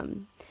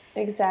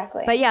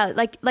 Exactly. But yeah,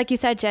 like you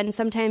said, Jen,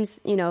 sometimes,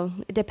 you know,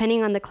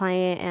 depending on the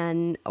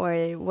client or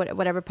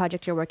whatever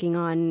project you're working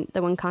on,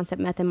 the one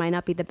concept method might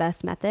not be the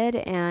best method.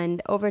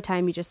 And over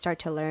time, you just start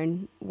to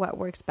learn what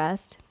works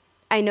best.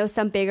 I know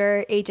some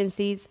bigger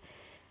agencies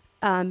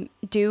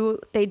do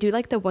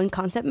like the one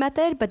concept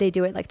method, but they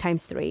do it like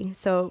times 3.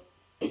 So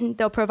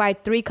they'll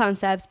provide 3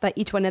 concepts, but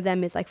each one of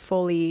them is like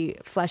fully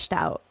fleshed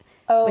out,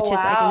 which is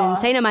like an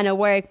insane amount of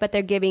work, but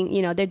they're giving,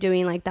 you know, they're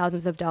doing like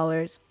thousands of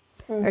dollars.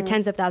 Or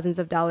tens of thousands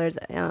of dollars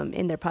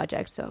in their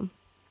projects. So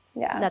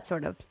yeah, that's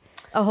sort of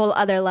a whole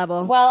other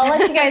level. Well, I'll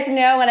let you guys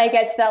know when I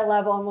get to that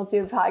level and we'll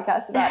do a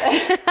podcast about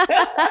it.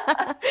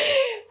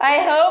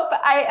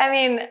 I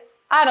mean,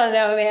 I don't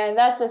know, man.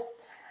 That's just,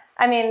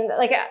 I mean,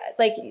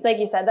 like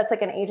you said, that's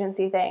like an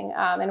agency thing.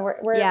 And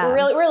we're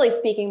really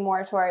speaking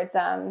more towards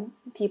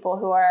people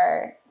who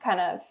are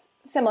kind of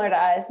similar to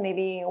us,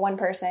 maybe one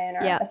person or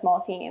a small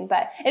team,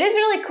 but it is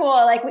really cool.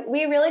 Like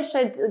we really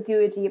should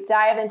do a deep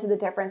dive into the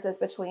differences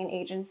between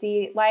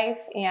agency life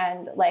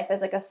and life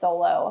as like a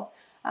solo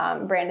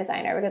brand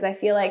designer, because I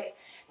feel like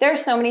there are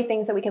so many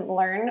things that we can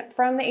learn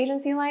from the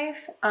agency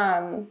life.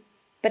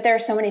 But there are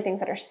so many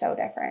things that are so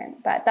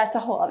different, but that's a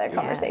whole other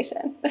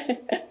conversation.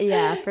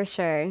 Yeah, for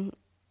sure.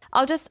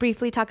 I'll just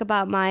briefly talk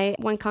about my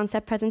one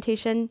concept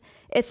presentation.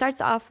 It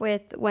starts off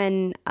with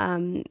when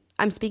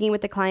I'm speaking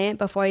with the client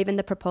before even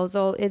the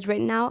proposal is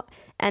written out,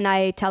 and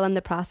I tell them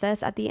the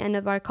process at the end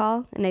of our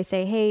call, and I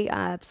say, hey,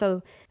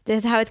 so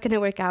this is how it's going to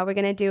work out. We're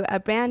going to do a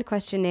brand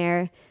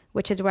questionnaire,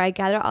 which is where I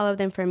gather all of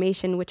the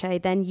information, which I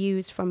then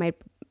use for my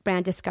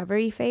brand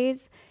discovery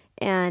phase,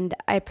 and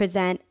I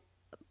present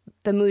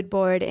the mood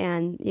board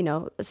and, you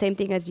know, the same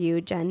thing as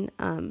you, Jen,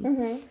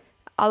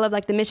 all of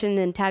like the mission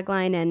and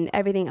tagline and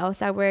everything else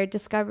that we're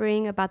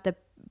discovering about the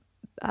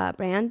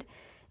brand.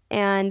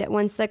 And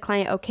once the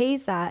client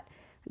okays that,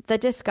 the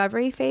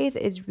discovery phase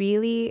is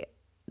really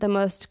the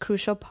most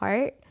crucial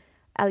part,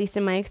 at least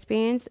in my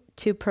experience,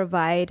 to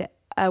provide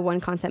a one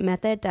concept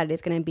method that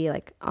is going to be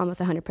like almost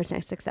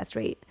 100% success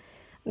rate.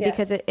 Yes.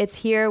 Because it's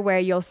here where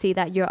you'll see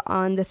that you're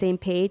on the same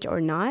page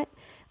or not.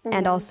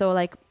 And also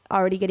like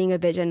already getting a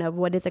vision of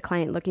what is the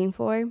client looking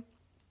for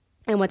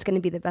and what's going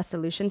to be the best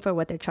solution for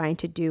what they're trying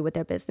to do with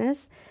their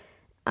business.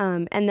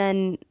 And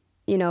then,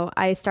 you know,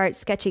 I start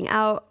sketching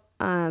out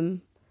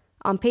on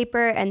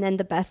paper, and then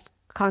the best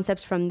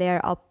concepts from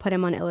there, I'll put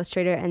them on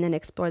Illustrator and then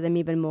explore them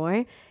even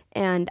more.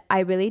 And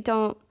I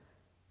don't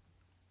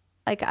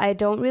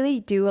really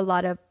do a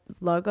lot of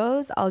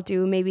logos. I'll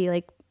do maybe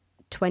like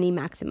 20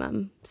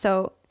 maximum.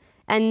 So,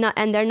 and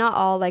they're not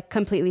all like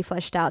completely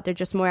fleshed out. They're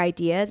just more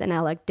ideas, and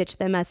I'll like ditch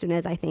them as soon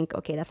as I think,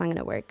 okay, that's not going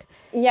to work.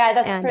 Yeah,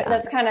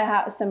 that's kind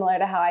of similar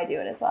to how I do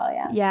it as well.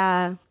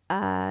 Yeah.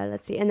 Yeah.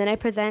 Let's see. And then I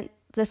present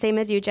the same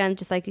as you, Jen,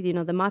 just like, you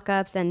know, the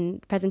mock-ups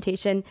and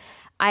presentation.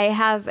 I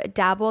have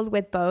dabbled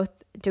with both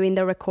doing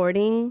the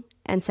recording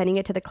and sending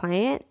it to the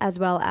client, as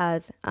well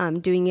as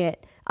doing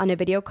it on a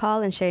video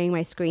call and sharing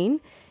my screen.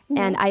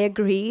 And I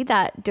agree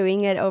that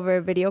doing it over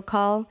a video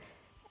call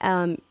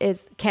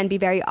can be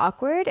very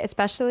awkward,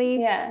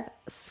 especially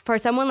for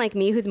someone like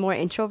me who's more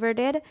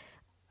introverted.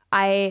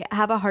 I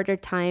have a harder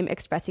time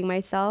expressing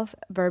myself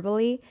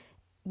verbally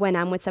when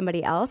I'm with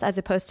somebody else, as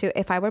opposed to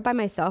if I were by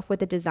myself with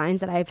the designs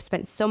that I've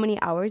spent so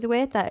many hours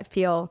with that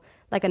feel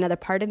like another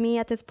part of me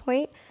at this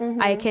point.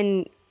 I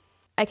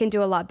can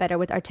do a lot better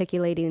with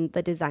articulating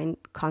the design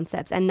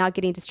concepts and not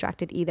getting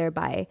distracted either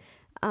by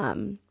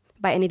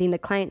anything the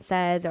client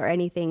says or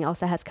anything else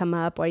that has come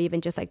up, or even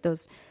just like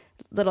those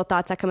little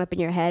thoughts that come up in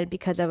your head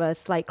because of a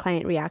slight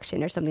client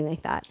reaction or something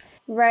like that.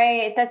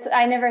 Right.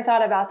 I never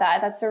thought about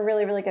that. That's a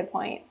really, really good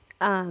point.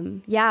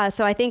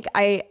 So I think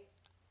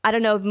I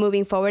don't know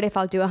moving forward if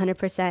I'll do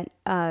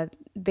 100%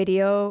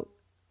 video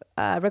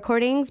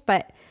recordings,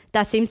 but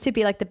that seems to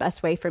be like the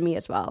best way for me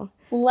as well.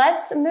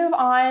 Let's move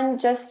on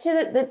just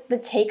to the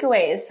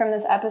takeaways from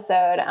this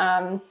episode.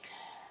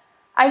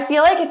 I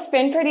feel like it's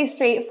been pretty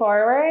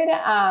straightforward,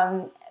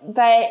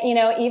 but you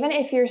know, even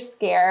if you're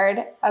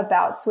scared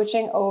about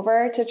switching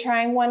over to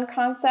trying one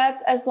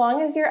concept, as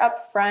long as you're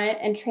upfront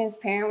and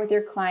transparent with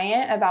your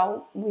client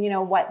about, you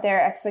know, what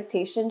their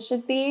expectations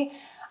should be,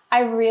 I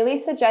really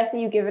suggest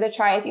that you give it a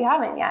try if you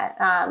haven't yet.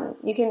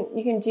 You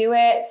can do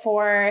it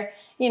for,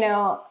 you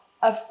know,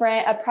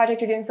 a project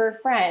you're doing for a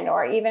friend,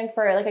 or even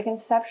for like a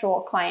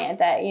conceptual client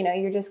that, you know,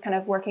 you're just kind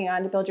of working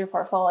on to build your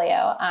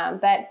portfolio.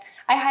 But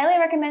I highly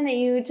recommend that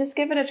you just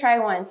give it a try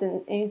once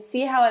and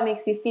see how it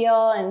makes you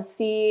feel, and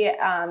see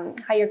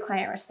how your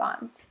client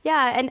responds.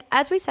 Yeah. And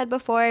as we said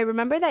before,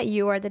 remember that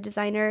you are the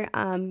designer.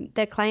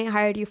 The client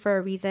hired you for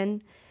a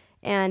reason,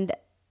 and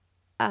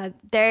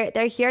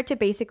they're here to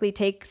basically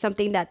take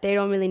something that they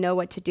don't really know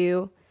what to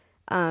do,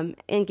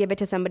 and give it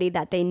to somebody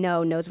that they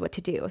know knows what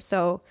to do.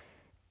 So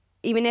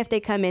even if they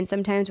come in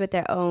sometimes with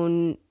their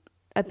own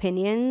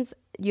opinions,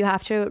 you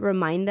have to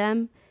remind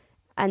them.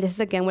 And this is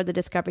again where the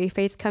discovery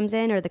phase comes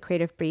in, or the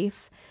creative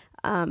brief,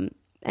 and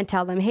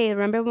tell them, hey,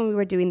 remember when we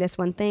were doing this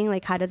one thing?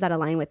 Like, how does that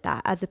align with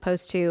that? As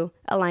opposed to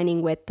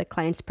aligning with the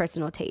client's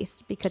personal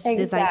taste, because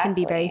design can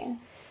be very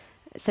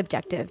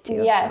subjective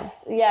too.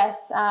 Yes.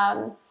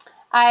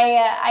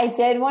 I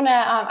did want to,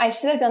 I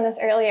should have done this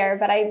earlier,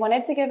 but I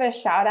wanted to give a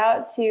shout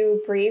out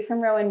to Bree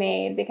from Rowan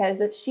Made, because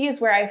she is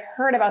where I've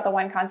heard about the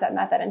one concept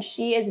method. And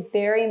she is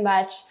very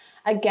much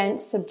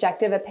against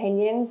subjective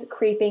opinions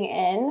creeping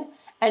in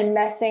and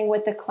messing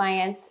with the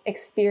client's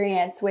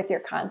experience with your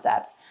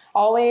concept.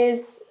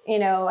 Always, you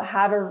know,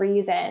 have a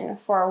reason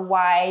for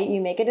why you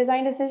make a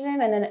design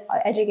decision, and then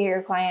educate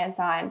your clients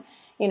on,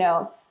 you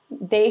know,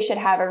 they should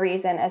have a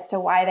reason as to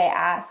why they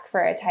ask for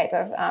a type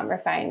of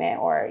refinement,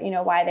 or, you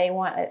know, why they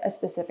want a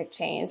specific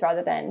change,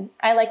 rather than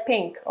I like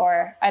pink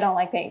or I don't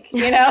like pink,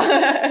 you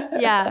know?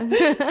 Yeah,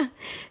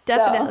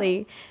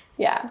 definitely. So,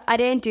 yeah. I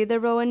didn't do the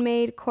Rowan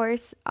Made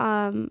course,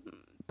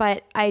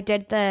 but I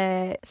did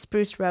the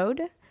Spruce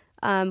Road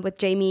with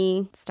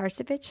Jamie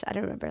Starcevich. I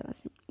don't remember her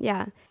last name.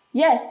 Yeah.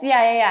 Yes.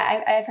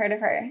 Yeah. I've heard of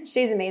her.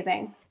 She's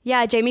amazing.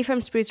 Yeah, Jamie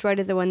from Spruce Road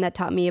is the one that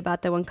taught me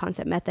about the one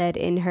concept method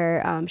in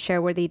her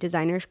Shareworthy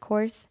Designers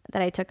course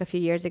that I took a few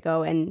years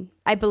ago. And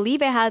I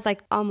believe it has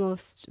like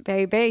almost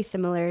very, very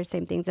similar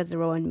same things as the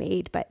Rowan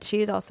Made, but she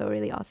is also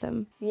really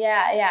awesome.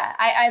 Yeah.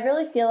 I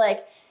really feel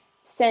like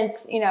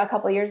since, you know, a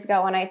couple of years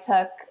ago when I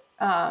took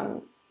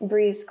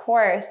Bree's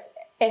course,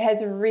 it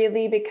has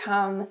really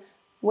become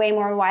way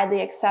more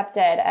widely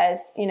accepted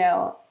as, you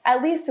know,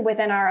 at least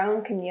within our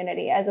own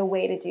community, as a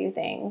way to do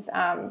things,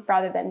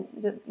 rather than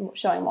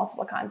showing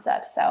multiple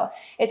concepts. So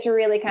it's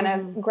really kind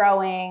of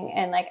growing,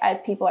 and like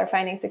as people are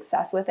finding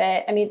success with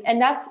it.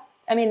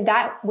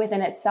 That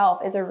within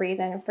itself is a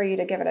reason for you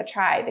to give it a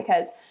try,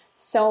 because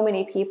so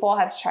many people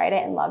have tried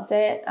it and loved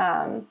it,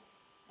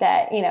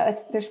 that, you know,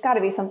 there's got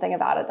to be something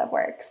about it that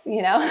works,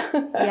 you know?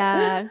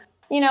 Yeah.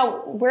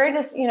 we're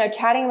just,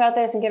 chatting about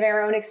this and giving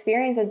our own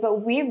experiences,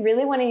 but we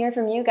really want to hear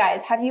from you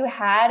guys. Have you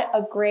had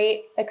a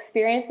great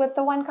experience with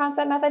the one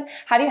concept method?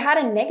 Have you had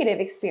a negative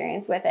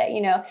experience with it?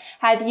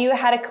 Have you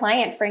had a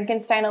client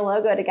Frankenstein a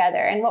logo together,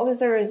 and what was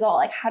the result?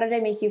 Like, how did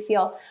it make you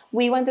feel?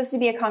 We want this to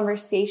be a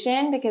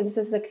conversation because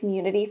this is a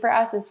community for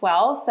us as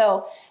well.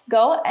 So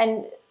go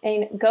and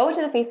go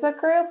to the Facebook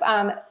group,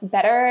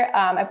 Better,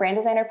 a Brand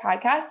Designer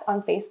Podcast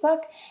on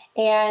Facebook,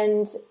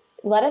 and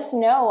let us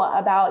know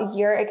about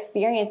your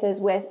experiences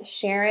with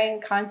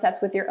sharing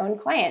concepts with your own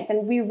clients.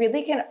 And we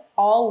really can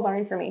all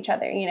learn from each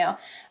other.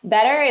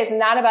 Better is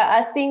not about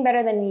us being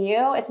better than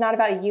you. It's not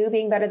about you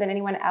being better than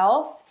anyone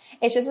else.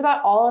 It's just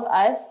about all of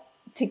us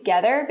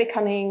together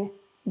becoming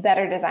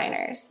better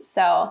designers.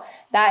 So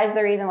that is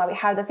the reason why we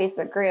have the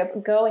Facebook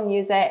group. Go and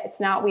use it. It's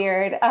not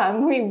weird.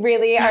 We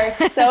really are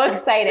so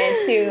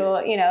excited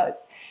to,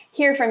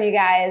 hear from you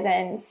guys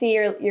and see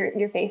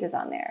your faces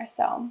on there.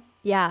 So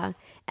yeah.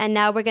 And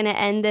now we're going to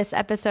end this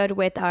episode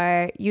with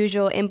our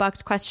usual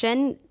inbox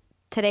question.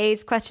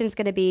 Today's question is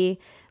going to be,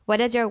 what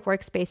does your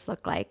workspace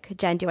look like?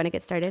 Jen, do you want to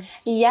get started?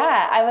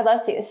 Yeah, I would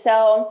love to.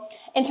 So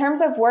in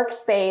terms of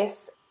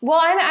workspace,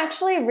 well, I'm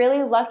actually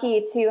really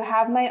lucky to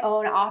have my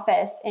own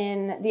office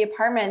in the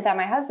apartment that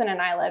my husband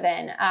and I live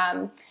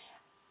in.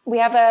 We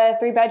have a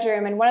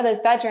 3-bedroom, and one of those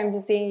bedrooms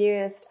is being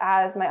used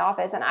as my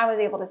office, and I was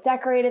able to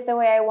decorate it the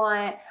way I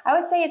want. I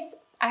would say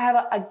I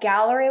have a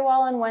gallery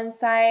wall on one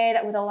side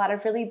with a lot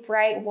of really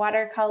bright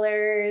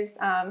watercolors.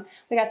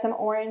 We got some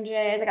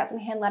oranges. I got some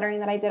hand lettering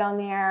that I did on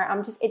there.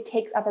 It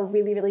takes up a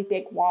really, really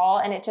big wall,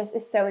 and it just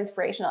is so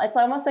inspirational. It's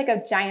almost like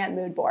a giant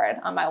mood board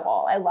on my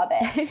wall. I love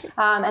it.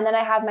 And then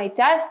I have my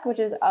desk, which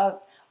is a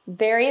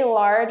very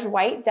large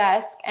white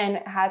desk, and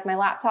it has my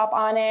laptop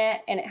on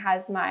it, and it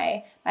has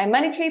my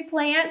money tree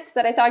plants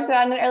that I talked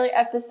about in an earlier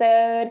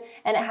episode,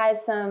 and it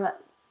has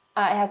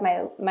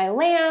my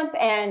lamp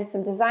and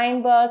some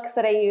design books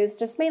that I use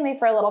just mainly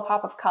for a little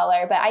pop of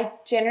color. But I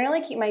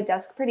generally keep my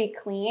desk pretty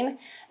clean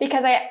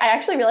because I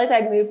actually realize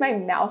I move my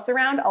mouse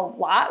around a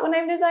lot when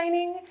I'm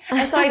designing.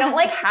 And so I don't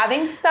like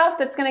having stuff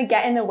that's going to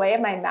get in the way of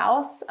my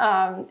mouse,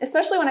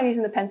 especially when I'm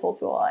using the pencil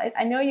tool.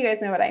 I know you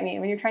guys know what I mean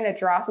when you're trying to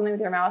draw something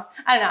with your mouse.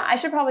 I don't know. I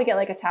should probably get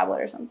like a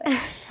tablet or something.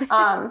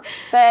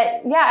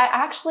 But yeah,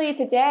 actually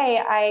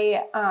today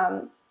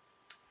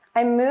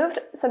I moved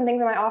some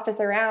things in my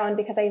office around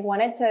because I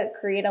wanted to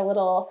create a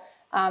little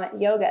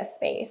yoga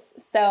space.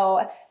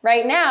 So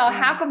right now,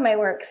 half of my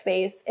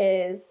workspace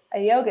is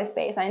a yoga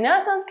space. I know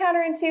it sounds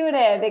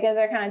counterintuitive because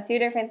they're kind of two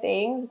different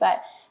things,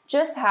 but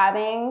just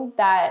having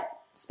that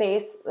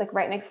space like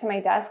right next to my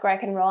desk where I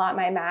can roll out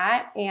my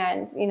mat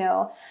and,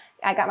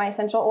 I got my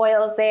essential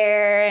oils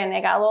there and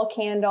I got a little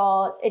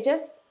candle.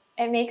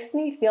 It makes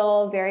me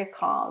feel very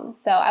calm.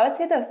 So I would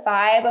say the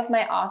vibe of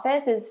my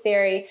office is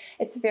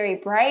it's very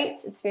bright.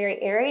 It's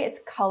very airy. It's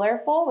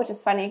colorful, which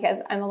is funny because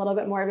I'm a little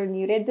bit more of a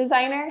muted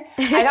designer.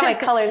 I got my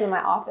colors in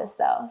my office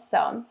though.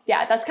 So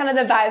yeah, that's kind of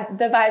the vibe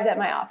that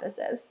my office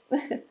is.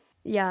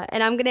 Yeah.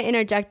 And I'm going to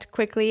interject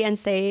quickly and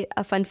say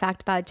a fun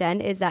fact about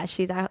Jen is that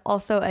she's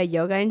also a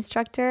yoga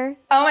instructor.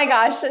 Oh my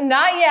gosh.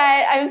 Not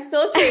yet. I'm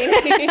still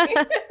training.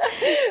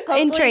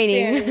 In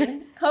training.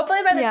 Soon. Hopefully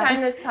by the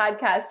time this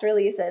podcast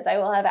releases, I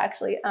will have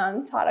actually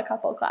taught a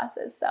couple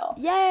classes. So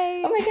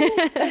yay. Oh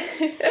my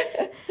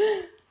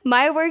goodness.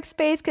 My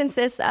workspace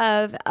consists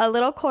of a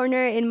little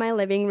corner in my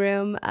living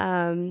room.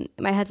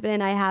 My husband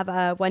and I have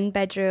a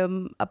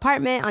 1-bedroom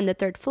apartment on the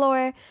 3rd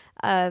floor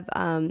of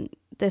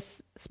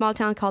this small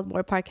town called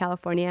Moore Park,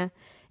 California.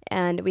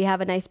 And we have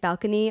a nice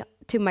balcony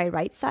to my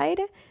right side,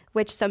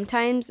 which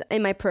sometimes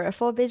in my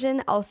peripheral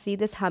vision, I'll see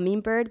this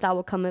hummingbird that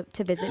will come up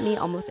to visit me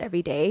almost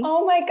every day.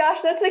 Oh my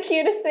gosh, that's the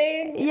cutest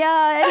thing.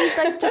 Yeah,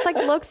 and he's just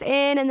looks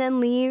in and then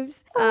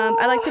leaves.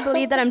 I like to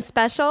believe that I'm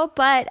special,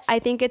 but I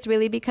think it's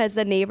really because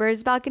the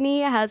neighbor's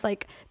balcony has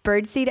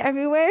birdseed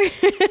everywhere.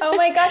 Oh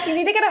my gosh, you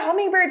need to get a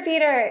hummingbird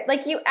feeder.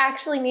 You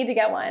actually need to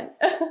get one.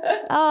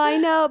 Oh, I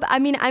know. But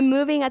I'm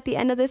moving at the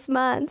end of this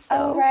month.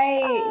 So, oh,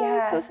 right.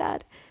 Yeah. It's so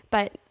sad.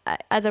 But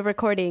as of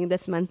recording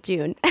this month,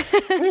 June.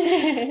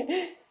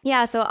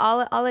 Yeah, so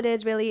all it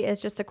is really is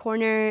just a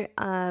corner.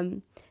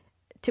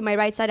 To my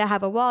right side, I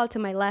have a wall. To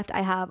my left,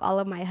 I have all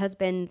of my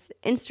husband's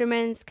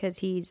instruments because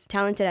he's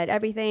talented at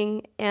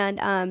everything. And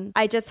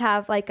I just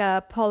have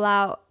a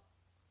pull-out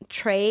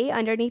tray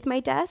underneath my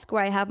desk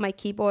where I have my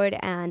keyboard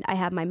and I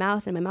have my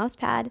mouse and my mouse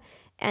pad.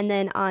 And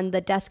then on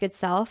the desk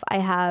itself, I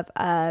have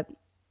a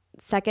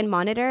second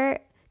monitor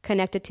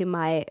connected to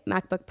my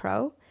MacBook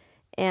Pro.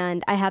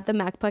 And I have the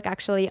MacBook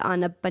actually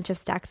on a bunch of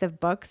stacks of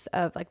books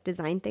of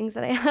design things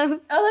that I have.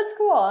 Oh, that's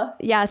cool.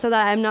 Yeah, so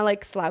that I'm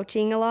not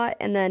slouching a lot.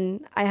 And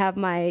then I have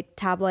my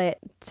tablet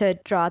to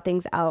draw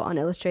things out on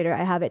Illustrator.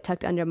 I have it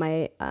tucked under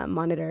my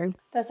monitor.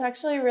 That's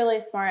actually really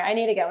smart. I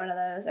need to get one of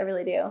those. I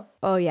really do.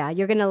 Oh yeah,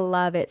 you're going to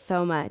love it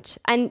so much.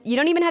 And you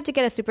don't even have to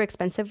get a super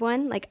expensive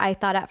one. I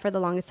thought for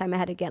the longest time I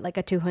had to get a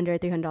 $200,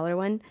 $300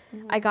 one.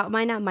 Mm-hmm. I got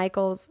mine at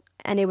Michael's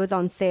and it was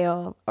on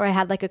sale, or I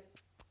had a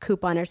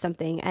coupon or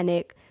something, and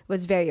it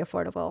was very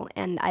affordable,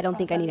 and I don't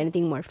think I need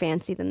anything more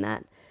fancy than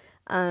that.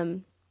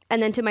 And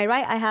And then to my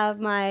right, I have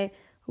my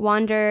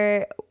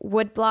Wander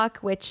wood block,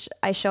 which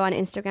I show on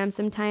Instagram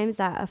sometimes,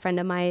 that a friend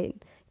of mine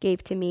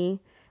gave to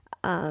me.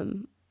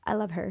 I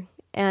love her.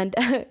 And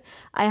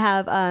I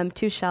have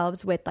 2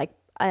 shelves with like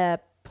a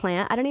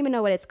plant. I don't even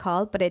know what it's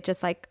called, but it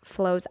just like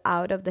flows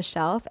out of the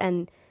shelf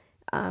and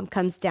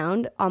comes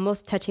down,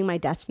 almost touching my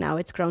desk now.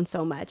 It's grown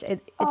so much.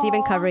 It's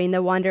even covering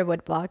the Wander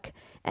wood block.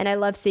 And I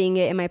love seeing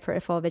it in my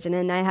peripheral vision.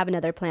 And I have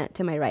another plant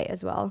to my right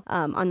as well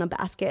on the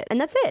basket.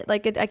 And that's it.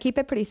 Like I keep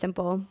it pretty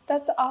simple.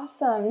 That's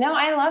awesome. No,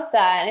 I love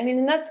that. I mean,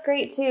 and that's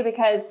great too,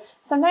 because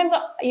sometimes,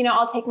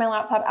 I'll take my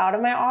laptop out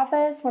of my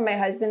office when my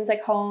husband's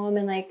like home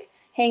and like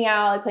hang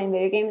out, like playing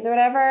video games or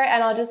whatever.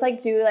 And I'll just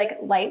like do like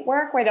light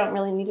work where I don't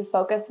really need to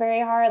focus very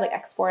hard, like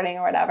exporting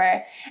or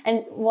whatever.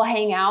 And we'll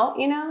hang out,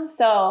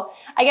 So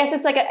I guess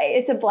it's like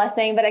it's a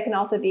blessing, but it can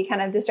also be kind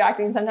of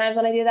distracting sometimes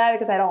when I do that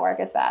because I don't work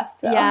as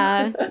fast. So.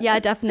 Yeah,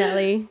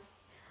 definitely.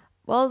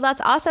 Well, that's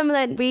awesome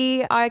that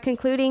we are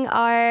concluding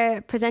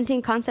our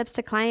Presenting Concepts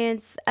to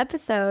Clients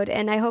episode.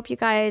 And I hope you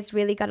guys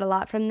really got a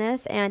lot from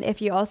this. And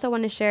if you also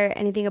want to share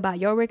anything about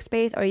your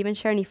workspace or even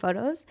share any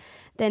photos,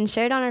 then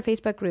share it on our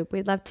Facebook group.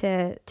 We'd love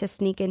to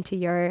sneak into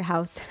your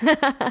house.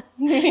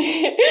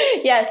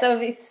 Yes, that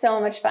would be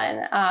so much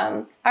fun.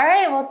 All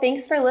right. Well,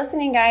 thanks for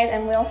listening, guys,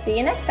 and we'll see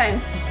you next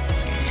time.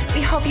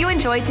 We hope you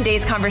enjoyed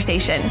today's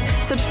conversation.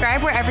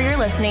 Subscribe wherever you're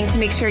listening to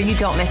make sure you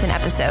don't miss an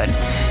episode.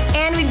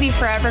 And we'd be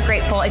forever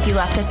grateful if you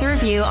left us a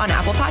review on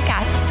Apple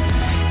Podcasts.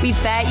 We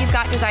bet you've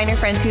got designer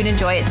friends who'd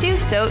enjoy it too,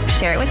 so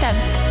share it with them.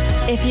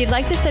 If you'd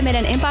like to submit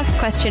an inbox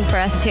question for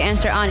us to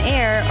answer on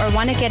air, or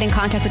want to get in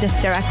contact with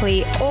us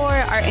directly, or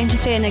are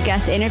interested in a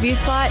guest interview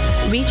slot,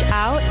 reach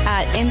out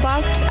at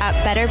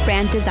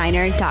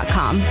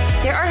inbox@betterbranddesigner.com.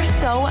 There are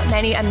so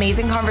many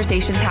amazing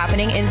conversations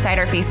happening inside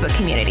our Facebook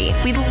community.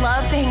 We'd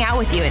love to hang out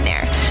with you in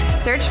there.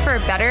 Search for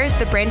Better,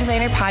 the Brand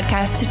Designer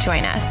Podcast to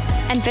join us.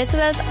 And visit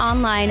us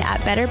online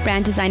at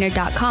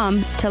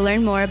betterbranddesigner.com to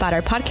learn more about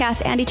our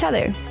podcast and each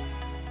other.